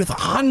 I've prayed with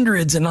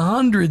hundreds and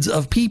hundreds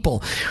of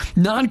people,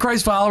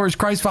 non-Christ followers,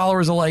 Christ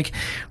followers alike.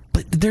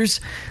 But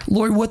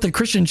Lord, what the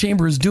Christian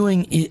Chamber is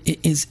doing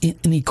is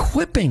in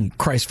equipping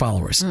Christ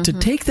followers to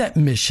take that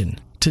mission.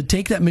 To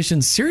take that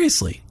mission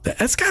seriously.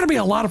 That's got to be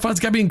a lot of fun. It's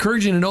got to be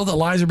encouraging to know that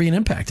lives are being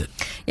impacted.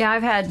 Yeah,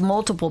 I've had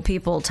multiple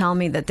people tell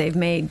me that they've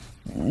made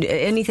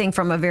anything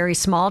from a very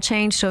small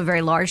change to a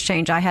very large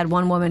change. I had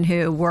one woman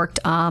who worked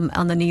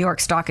on the New York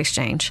Stock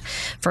Exchange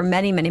for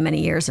many, many,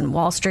 many years in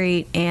Wall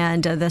Street,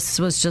 and this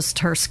was just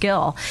her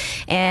skill.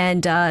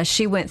 And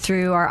she went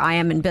through our I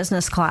Am in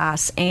Business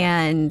class,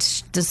 and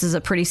this is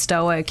a pretty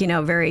stoic,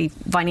 very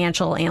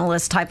financial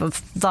analyst type of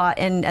thought.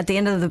 And at the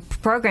end of the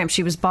program,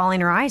 she was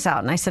bawling her eyes out.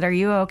 And I said, "Are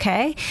you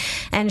okay?"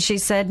 And she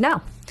said,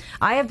 "No.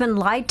 I have been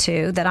lied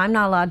to that I'm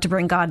not allowed to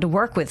bring God to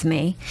work with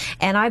me,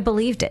 and I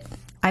believed it.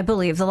 I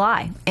believe the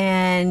lie,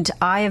 and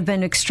I have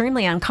been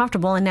extremely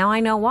uncomfortable, and now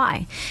I know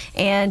why."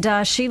 And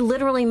she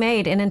literally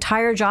made an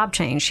entire job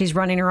change. She's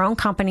running her own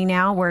company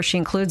now where she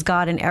includes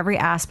God in every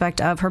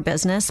aspect of her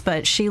business,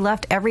 but she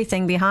left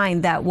everything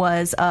behind that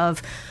was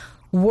of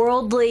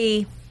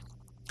worldly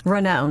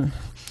renown.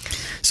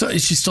 So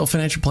is she still a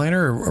financial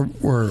planner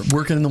or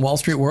working in the Wall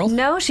Street world?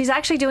 No, she's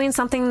actually doing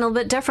something a little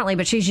bit differently,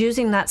 but she's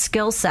using that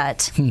skill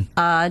set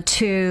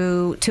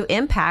to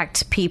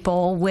impact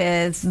people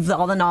with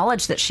all the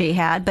knowledge that she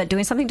had, but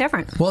doing something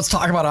different. Well, let's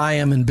talk about I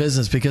Am in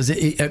Business, because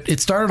it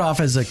started off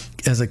as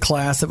a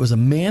class that was a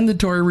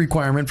mandatory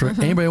requirement for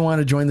anybody who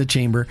wanted to join the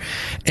chamber,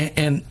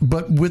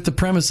 but with the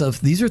premise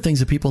of these are things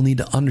that people need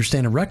to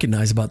understand and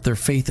recognize about their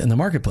faith in the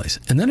marketplace.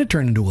 And then it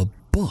turned into a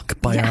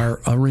book by our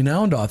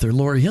renowned author,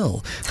 Lori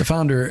Hill, the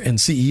founder and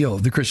CEO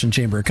of the Christian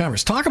Chamber of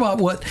Commerce. Talk about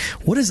what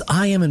is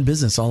I Am in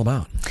Business all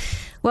about?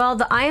 Well,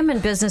 the I Am in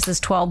Business is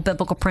 12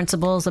 biblical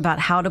principles about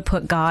how to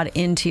put God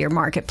into your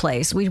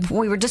marketplace. We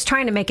were just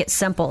trying to make it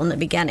simple in the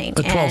beginning.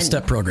 A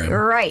 12-step program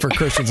for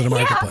Christians in the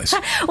marketplace.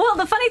 Yeah. Well,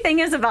 the funny thing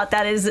is about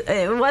that is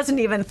it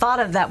wasn't even thought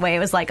of that way. It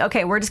was like,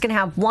 okay, we're just going to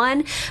have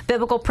one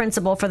biblical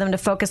principle for them to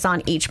focus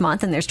on each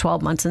month, and there's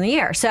 12 months in the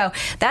year. So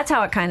that's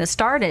how it kind of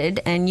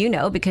started, and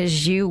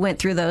because you went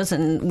through those,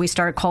 and we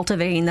started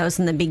cultivating those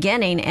in the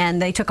beginning,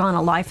 and they took on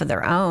a life of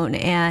their own.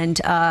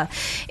 And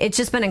it's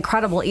just been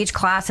incredible. Each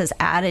class has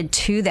added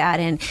to that,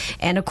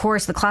 and of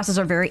course the classes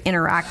are very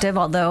interactive,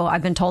 although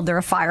I've been told they're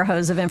a fire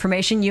hose of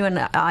information. You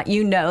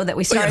know that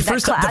we started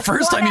that class the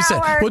first time you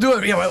said we'll do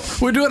it,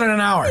 we'll do it in an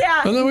hour,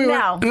 and then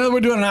we're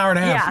doing an hour and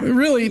a half. You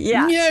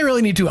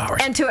really need 2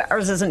 hours, and 2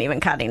 hours isn't even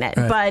cutting it,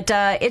 right.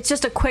 But it's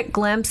just a quick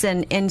glimpse,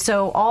 and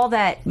so all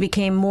that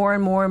became more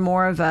and more and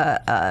more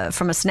of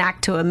from a snack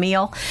to a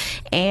meal,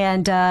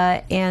 and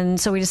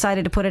so we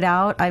decided to put it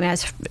out. I mean,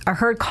 I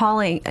heard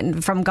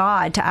calling from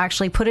God to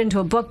actually put it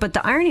into a book, but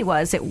the irony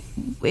was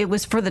it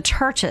was for the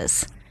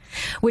churches,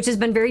 which has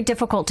been very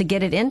difficult to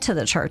get it into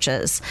the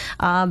churches.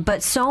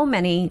 But so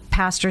many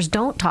pastors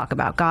don't talk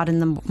about God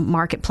in the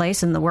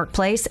marketplace, in the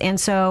workplace. And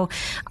so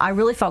I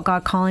really felt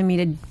God calling me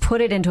to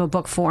put it into a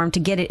book form, to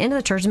get it into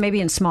the churches,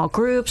 maybe in small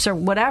groups or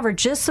whatever,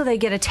 just so they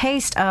get a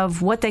taste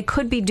of what they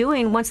could be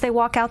doing once they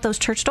walk out those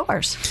church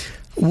doors.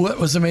 What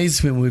was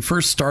amazing when we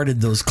first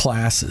started those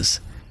classes,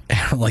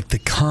 like the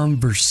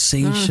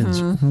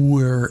conversations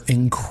were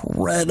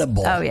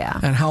incredible. Oh, yeah.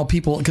 And how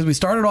people, because we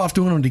started off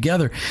doing them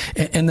together,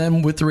 and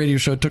then with the radio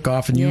show it took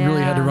off, and you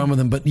really had to run with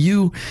them. But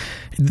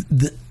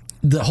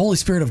the Holy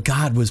Spirit of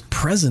God was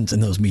present in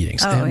those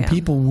meetings, and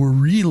people were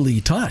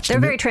really touched. They're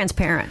very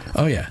transparent.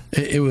 Oh, yeah.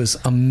 It was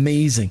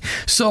amazing.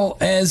 So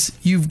as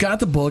you've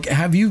got the book,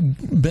 have you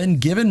been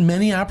given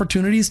many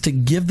opportunities to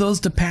give those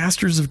to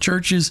pastors of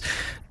churches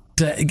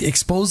to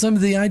expose them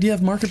to the idea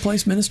of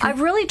marketplace ministry? I've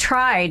really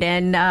tried,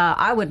 and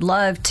I would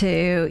love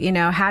to,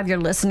 have your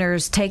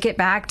listeners take it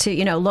back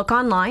to, look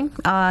online.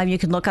 You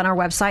can look on our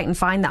website and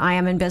find the I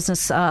Am in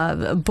Business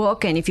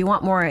book, and if you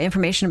want more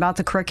information about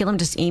the curriculum,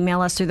 just email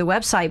us through the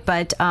website.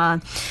 But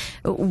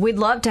we'd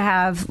love to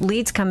have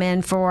leads come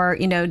in for,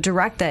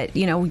 direct that,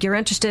 you're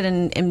interested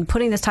in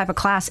putting this type of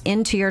class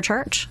into your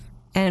church.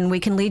 And we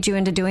can lead you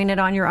into doing it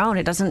on your own.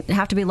 It doesn't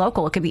have to be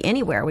local. It could be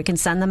anywhere. We can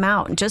send them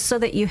out, just so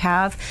that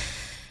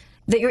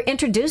that you're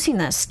introducing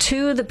this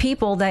to the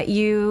people that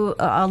you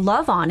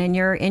love on in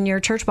your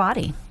church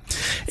body.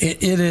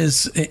 It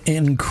is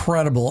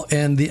incredible,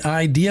 and the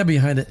idea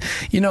behind it,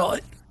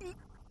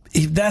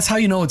 that's how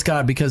you know it's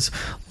God, because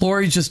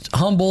Lori's just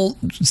humble,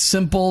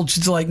 simple.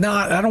 She's like,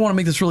 I don't want to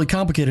make this really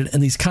complicated.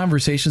 And these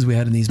conversations we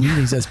had in these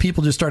meetings, as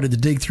people just started to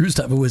dig through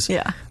stuff, it was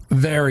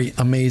very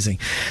amazing.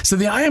 So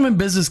the I Am in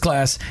Business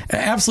class,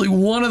 absolutely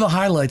one of the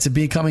highlights of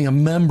becoming a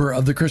member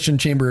of the Christian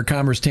Chamber of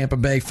Commerce Tampa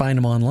Bay. Find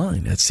them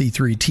online at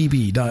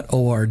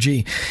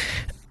c3tb.org.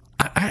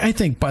 I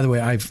think, by the way,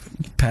 I've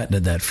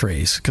patented that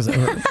phrase,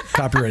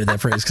 copyrighted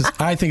that phrase, because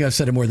I think I've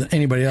said it more than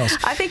anybody else.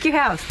 I think you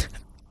have.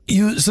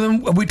 So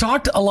then we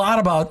talked a lot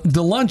about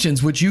the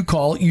luncheons, which you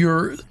call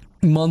your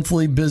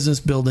monthly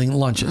business building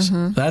lunches.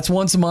 That's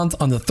once a month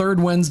on the third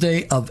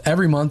Wednesday of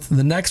every month.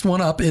 The next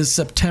one up is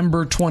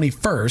September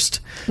 21st.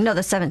 No,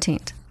 the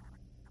 17th.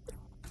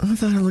 I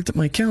thought I looked at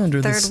my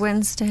calendar. Third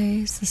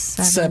Wednesday's the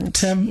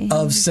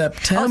 17th.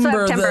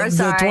 September the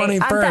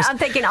 21st. I'm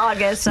thinking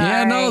August. Sorry.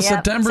 Yeah, no, Yep.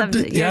 September.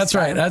 Yeah, that's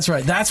right. That's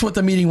right. That's what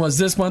the meeting was.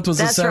 This month was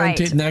the 17th.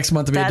 Right. Next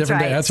month will be a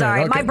different day. That's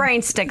Sorry, right. Okay. My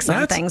brain sticks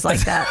on things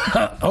like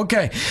that.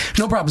 Okay,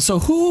 no problem. So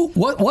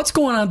what's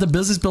going on at the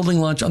business building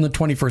lunch on the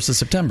 21st of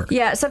September?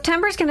 Yeah,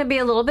 September is going to be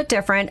a little bit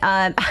different.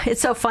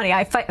 It's so funny.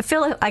 I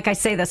feel like I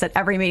say this at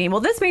every meeting.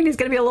 Well, this meeting is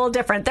going to be a little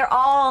different. They're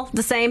all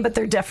the same, but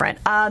they're different.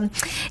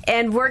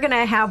 And we're going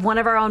to have one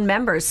of our own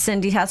members,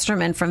 Cindy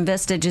Hesterman from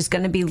Vistage, is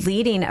going to be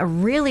leading a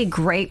really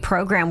great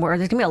program where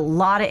there's going to be a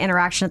lot of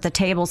interaction at the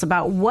tables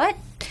about what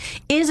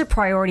is a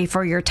priority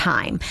for your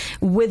time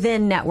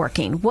within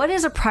networking. What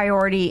is a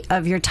priority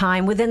of your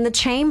time within the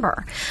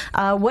chamber?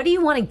 What do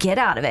you want to get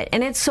out of it?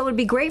 And it would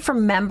be great for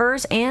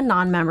members and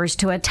non-members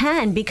to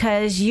attend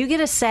because you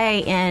get a say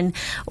in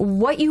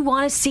what you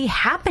want to see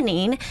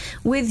happening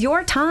with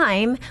your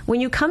time when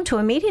you come to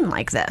a meeting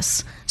like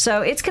this.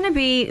 So it's going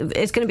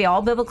to be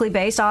all biblically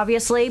based,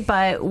 obviously,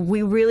 but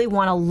we really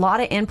want a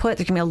lot of input.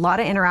 There's going to be a lot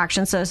of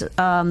interaction. So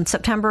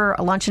September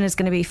luncheon is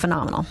going to be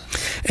phenomenal.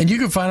 And you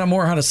can find out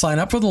more how to sign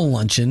up for the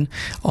luncheon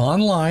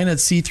online at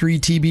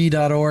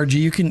c3tb.org.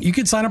 You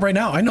can sign up right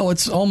now. I know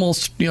it's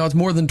almost, it's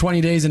more than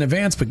 20 days in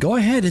advance, but go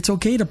ahead. It's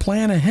okay to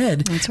plan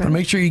ahead. That's right. But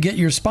make sure you get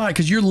your spot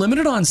because you're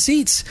limited on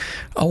seats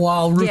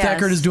while Ruth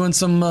Eckert is doing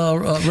some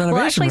renovation, well,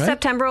 actually, right?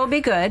 September will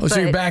be good. Oh,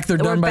 so you're back. They're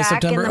done by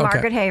September? We're back in the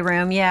Margaret Hay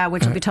Room,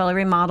 which will be totally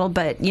remodeled,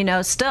 but,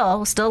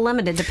 still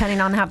limited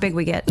depending on how big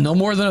we get. No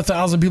more than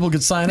 1,000 people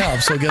could sign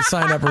up, so get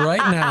signed up right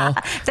now.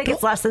 I think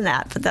it's less than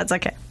that, but that's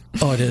okay.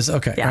 Oh, it is?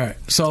 Okay. Yeah. All right.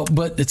 So,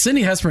 but it's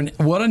Cindy Hesperin.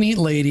 What a neat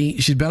lady.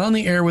 She's been on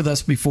the air with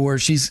us before.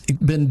 She's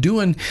been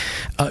doing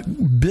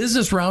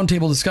business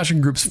roundtable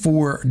discussion groups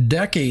for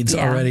decades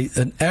already.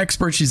 An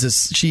expert.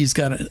 She's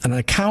got an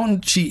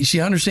accountant.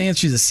 She understands.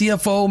 She's a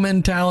CFO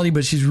mentality,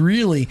 but she's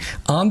really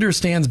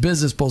understands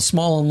business, both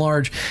small and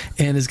large,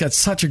 and has got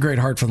such a great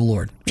heart for the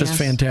Lord. Just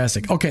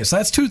fantastic. Okay. So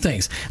that's two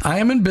things. I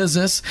am in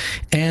business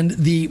and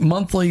the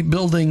monthly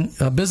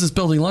business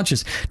building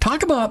lunches.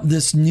 Talk about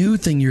this new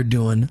thing you're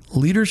doing,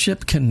 leadership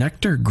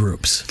connector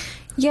groups.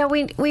 Yeah,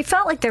 we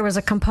felt like there was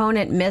a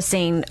component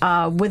missing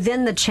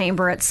within the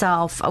chamber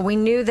itself. We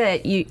knew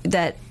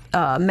that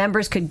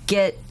members could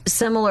get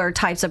similar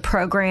types of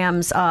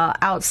programs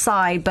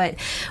outside, but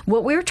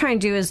what we were trying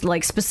to do is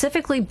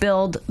specifically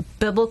build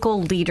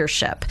biblical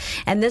leadership.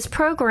 And this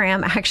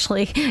program,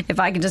 actually,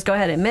 if I can just go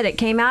ahead and admit it,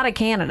 came out of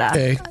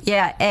Canada.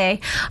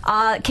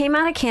 Came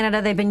out of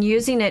Canada. They've been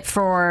using it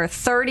for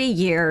 30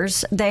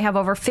 years. They have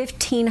over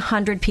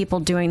 1,500 people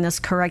doing this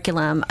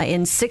curriculum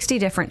in 60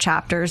 different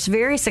chapters.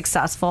 Very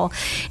successful.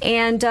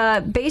 And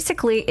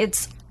basically,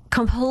 it's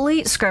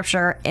complete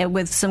scripture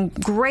with some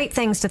great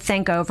things to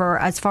think over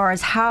as far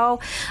as how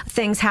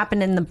things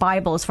happen in the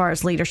Bible as far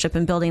as leadership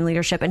and building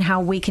leadership and how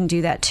we can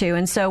do that too.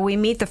 And so we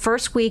meet the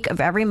first week of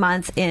every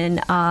month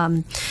in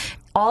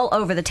all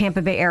over the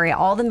Tampa Bay area.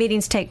 All the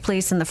meetings take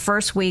place in the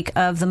first week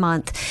of the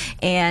month.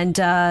 And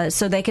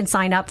so they can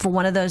sign up for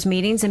one of those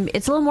meetings. And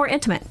it's a little more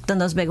intimate than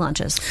those big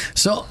lunches.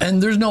 So,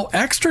 and there's no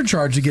extra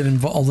charge to get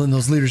involved in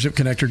those leadership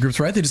connector groups,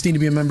 right? They just need to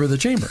be a member of the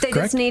chamber, They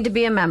correct? just need to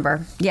be a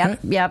member. Yep, Okay.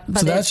 yep. But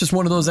so that's just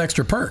one of those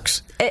extra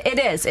perks. It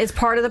is. It's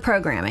part of the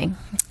programming.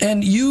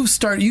 And you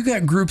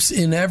got groups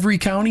in every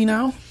county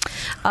now?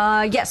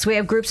 Yes, we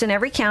have groups in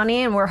every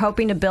county, and we're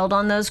hoping to build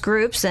on those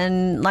groups.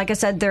 And like I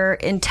said, they're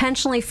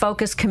intentionally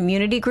focused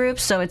community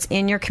groups, so it's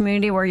in your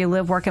community where you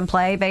live, work, and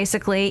play,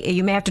 basically.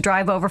 You may have to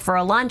drive over for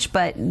a lunch,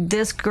 but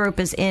this group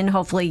is in,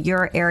 hopefully,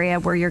 your area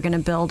where you're going to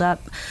build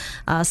up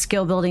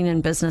skill building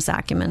and business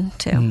acumen,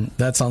 too.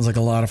 That sounds like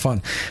a lot of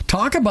fun.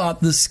 Talk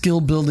about the skill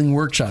building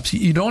workshops.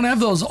 You don't have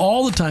those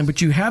all the time,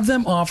 but you have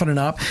them often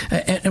enough.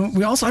 And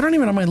we also, I don't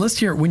even have my list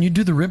here, when you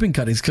do the ribbon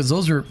cuttings, because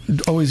those are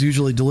always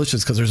usually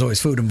delicious because there's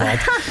always food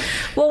involved.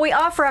 Well, we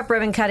offer up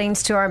ribbon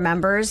cuttings to our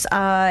members.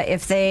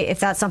 If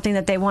that's something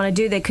that they want to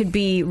do, they could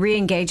be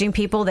re-engaging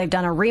people. They've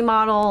done a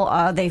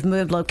remodel. They've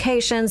moved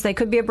locations. They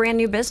could be a brand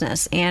new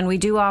business. And we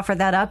do offer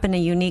that up in a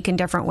unique and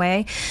different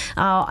way.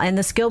 And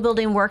the skill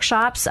building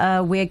workshops,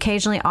 we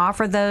occasionally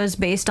offer those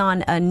based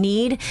on a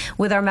need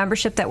with our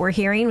membership that we're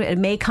hearing. It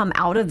may come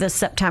out of this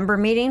September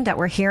meeting that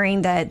we're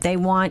hearing that they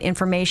want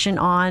information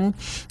on,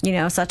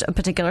 such a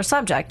particular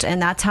subject.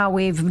 And that's how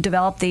we've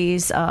developed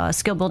these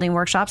skill building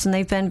workshops, and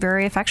they've been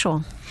very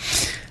effectual.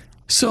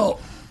 So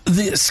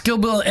the skill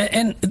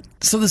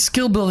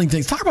building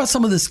things. Talk about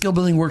some of the skill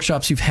building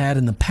workshops you've had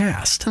in the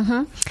past.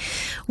 Mm-hmm.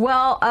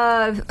 Well,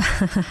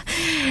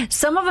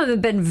 some of them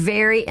have been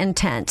very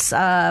intense,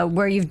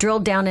 where you've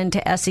drilled down into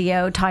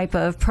SEO type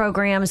of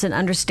programs and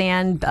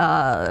understand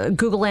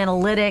Google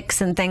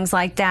Analytics and things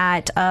like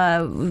that.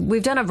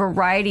 We've done a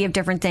variety of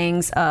different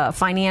things.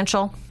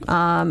 Financial,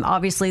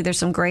 obviously, there's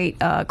some great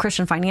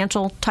Christian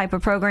financial type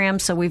of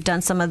programs, so we've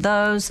done some of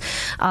those.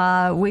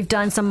 We've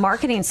done some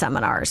marketing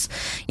seminars.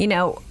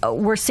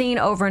 We're seeing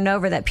over and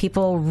over that people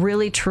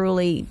really,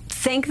 truly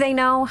think they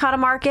know how to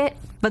market,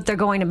 but they're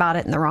going about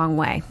it in the wrong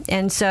way.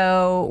 And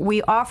so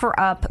we offer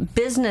up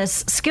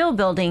business skill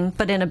building,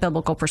 but in a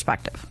biblical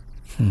perspective.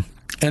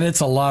 And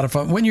it's a lot of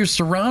fun. When you're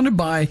surrounded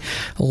by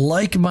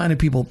like-minded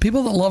people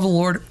that love the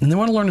Lord, and they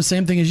want to learn the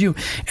same thing as you.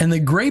 And the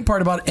great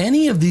part about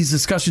any of these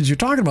discussions you're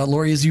talking about,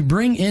 Lori, is you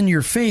bring in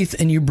your faith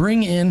and you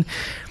bring in,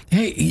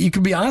 hey, you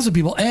can be honest with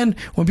people. And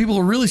when people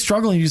are really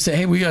struggling, you say,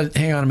 hey, we got to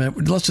hang on a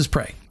minute. Let's just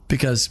pray.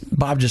 Because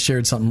Bob just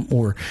shared something,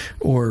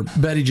 or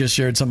Betty just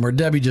shared something, or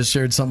Debbie just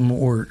shared something,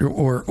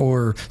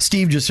 or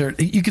Steve just shared.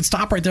 You could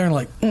stop right there and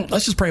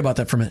let's just pray about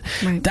that for a minute.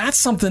 Right. That's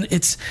something.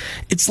 It's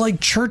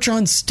like church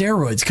on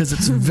steroids because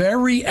it's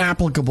very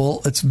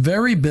applicable, it's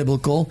very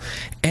biblical,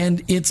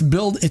 and it's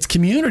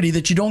community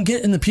that you don't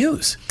get in the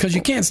pews because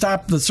you can't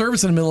stop the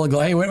service in the middle and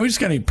go, hey, we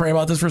just got to pray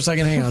about this for a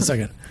second. Hang on a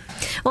second.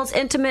 Well, it's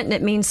intimate and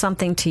it means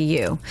something to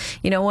you.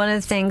 One of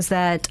the things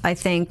that I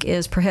think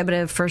is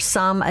prohibitive for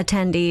some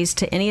attendees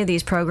to any of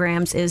these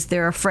programs is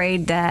they're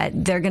afraid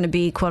that they're going to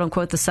be, quote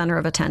unquote, the center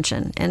of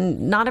attention.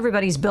 And not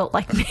everybody's built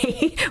like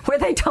me where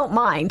they don't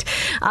mind.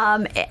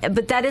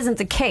 But that isn't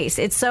the case.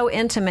 It's so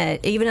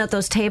intimate. Even at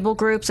those table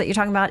groups that you're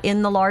talking about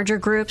in the larger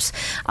groups,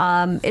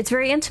 it's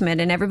very intimate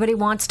and everybody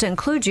wants to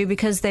include you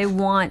because they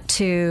want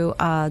to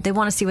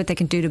see what they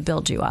can do to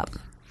build you up.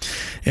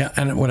 Yeah,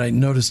 and what I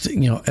noticed,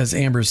 as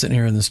Amber's sitting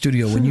here in the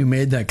studio, when you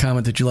made that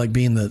comment that you like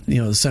being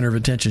the center of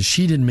attention,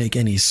 she didn't make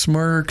any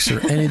smirks or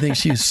anything.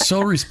 She was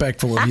so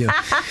respectful of you.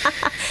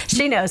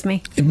 She knows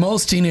me.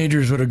 Most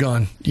teenagers would have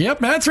gone, "Yep,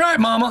 that's right,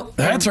 Mama.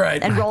 That's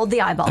right," and rolled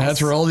the eyeballs.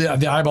 That's rolled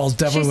the eyeballs.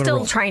 Definitely. She's still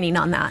rolled. training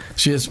on that.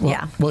 She is. Well,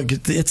 yeah. Well,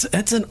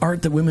 it's an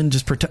art that women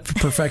just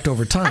perfect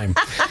over time,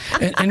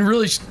 and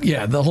really,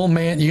 the whole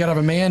man. You got to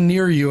have a man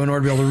near you in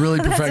order to be able to really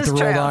perfect the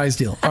rolled eyes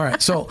deal. All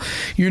right. So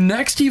your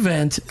next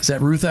event is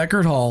at Ruth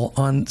Eckerd Hall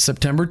on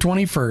September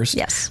 21st.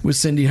 Yes. With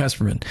Cindy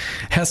Hesterman.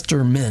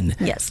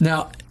 Yes.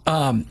 Now,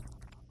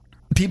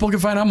 people can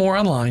find out more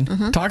online.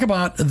 Mm-hmm. Talk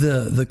about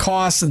the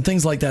costs and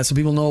things like that so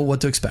people know what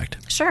to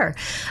expect. Sure.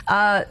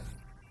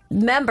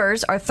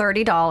 Members are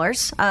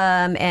 $30,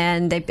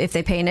 and if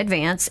they pay in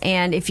advance.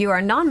 And if you are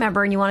a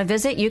non-member and you want to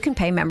visit, you can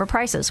pay member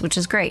prices, which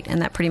is great.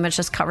 And that pretty much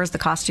just covers the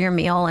cost of your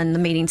meal and the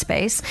meeting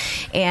space.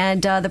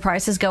 And the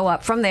prices go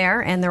up from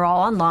there, and they're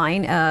all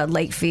online,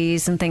 late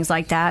fees and things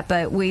like that.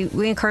 But we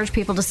encourage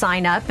people to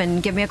sign up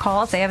and give me a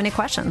call if they have any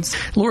questions.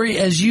 Lori,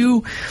 as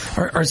you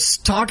are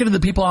talking to the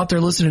people out there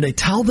listening today,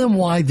 tell them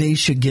why they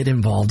should get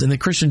involved in the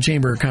Christian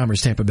Chamber of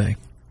Commerce, Tampa Bay.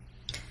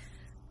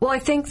 Well, I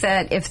think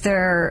that if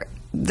they're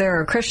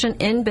a Christian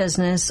in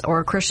business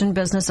or a Christian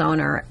business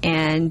owner,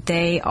 and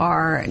they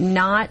are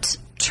not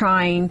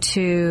trying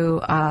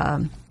to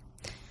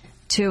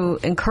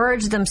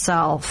encourage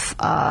themselves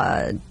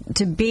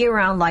to be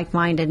around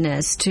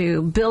like-mindedness,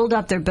 to build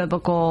up their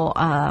biblical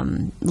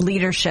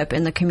leadership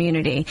in the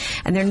community,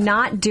 and they're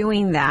not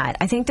doing that,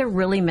 I think they're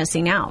really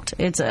missing out.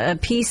 It's a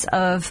piece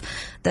of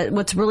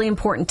what's really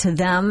important to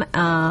them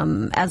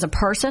as a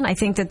person. I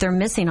think that they're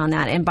missing on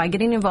that. And by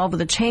getting involved with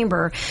the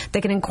chamber,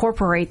 they can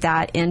incorporate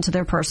that into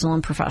their personal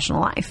and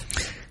professional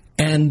life.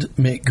 And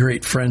make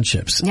great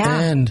friendships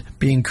and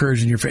be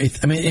encouraged in your faith.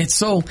 I mean,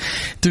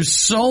 there's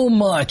so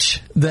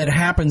much that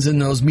happens in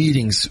those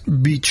meetings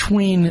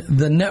between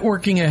the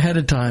networking ahead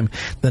of time,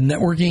 the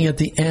networking at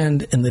the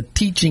end, and the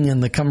teaching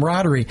and the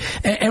camaraderie.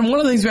 And one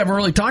of the things we haven't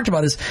really talked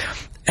about is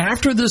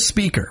after the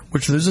speaker,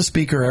 which there's a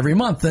speaker every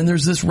month, then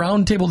there's this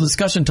roundtable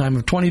discussion time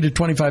of 20 to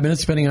 25 minutes,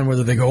 depending on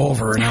whether they go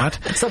over or not.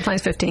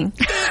 Sometimes 15.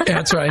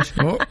 That's right.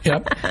 Oh,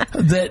 yep.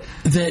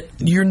 That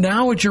you're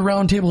now at your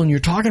roundtable and you're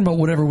talking about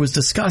whatever was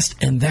discussed.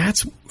 And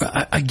that's,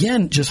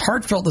 again, just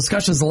heartfelt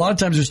discussions. A lot of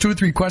times there's 2 or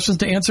 3 questions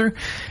to answer.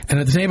 And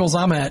at the tables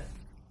I'm at,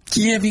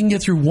 if you can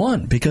get through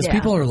one, because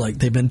people are like,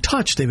 they've been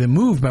touched, they've been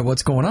moved by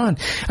what's going on.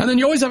 And then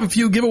you always have a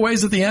few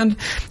giveaways at the end.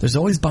 There's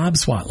always Bob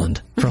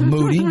Swatland from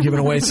Moody giving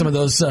away some of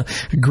those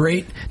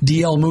great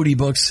D.L. Moody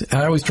books.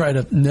 I always try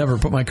to never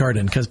put my card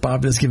in because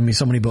Bob has given me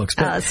so many books.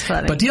 But, that's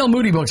funny. But D.L.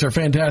 Moody books are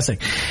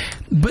fantastic.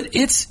 But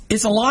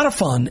it's a lot of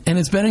fun, and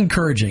it's been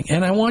encouraging.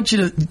 And I want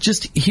you to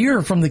just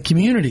hear from the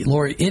community,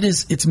 Lori.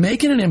 It's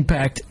making an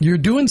impact. You're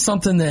doing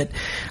something that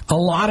a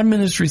lot of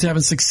ministries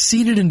haven't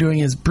succeeded in doing,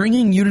 is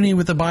bringing unity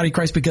with the body of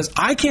Christ, because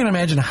I can't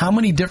imagine how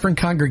many different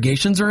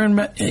congregations are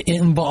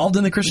involved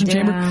in the Christian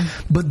Chamber,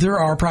 but there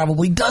are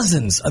probably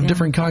dozens of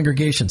different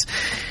congregations.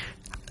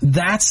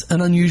 That's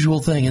an unusual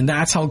thing, and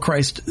that's how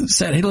Christ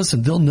said, hey,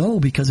 listen, they'll know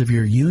because of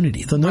your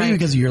unity. They'll know you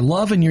because of your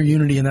love and your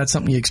unity, and that's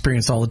something you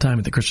experience all the time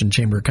at the Christian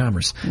Chamber of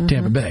Commerce,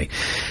 Tampa Bay.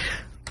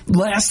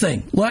 Last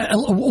thing,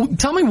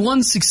 tell me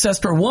one success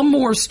story, one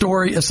more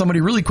story of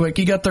somebody really quick.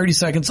 You got 30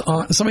 seconds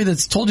on somebody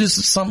that's told you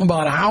something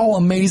about how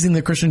amazing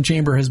the Christian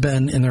Chamber has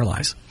been in their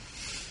lives.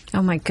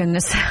 Oh my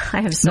goodness,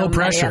 I have so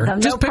many of them.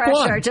 Just pick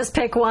one. Just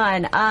pick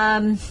one.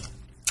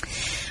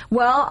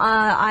 Well,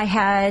 I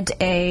had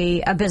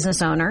a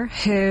business owner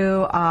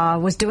who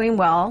was doing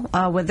well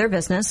with their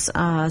business,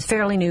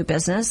 fairly new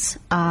business,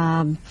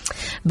 but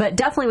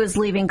definitely was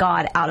leaving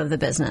God out of the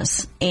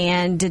business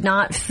and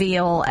didn't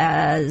feel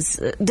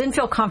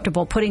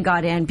comfortable putting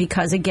God in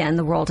because, again,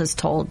 the world has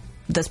told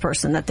this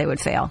person that they would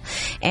fail.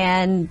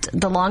 And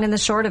the long and the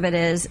short of it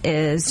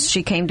is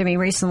she came to me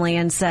recently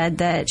and said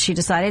that she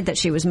decided that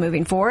she was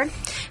moving forward.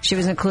 She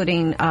was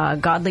including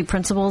godly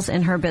principles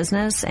in her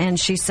business, and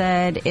she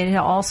said it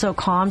also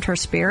calmed her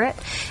spirit,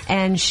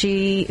 and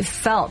she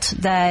felt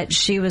that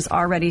she was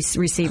already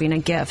receiving a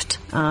gift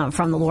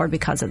from the Lord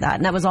because of that.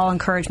 And that was all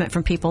encouragement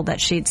from people that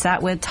she'd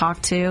sat with,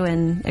 talked to,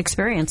 and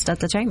experienced at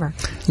the Chamber.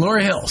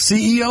 Lori Hill,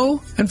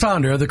 CEO and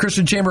founder of the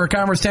Christian Chamber of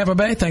Commerce Tampa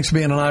Bay. Thanks for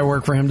being on I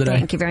Work for Him today.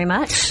 Thank you very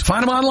much.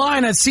 Find them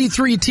online at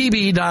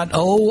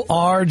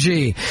c3tb.org.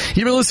 You've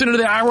been listening to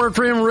the I Work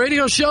for Him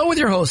radio show with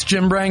your host,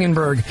 Jim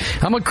Brangenberg.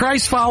 I'm a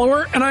Christ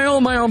follower, and I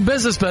own my own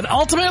business, but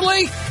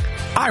ultimately,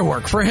 I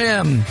work for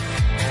Him.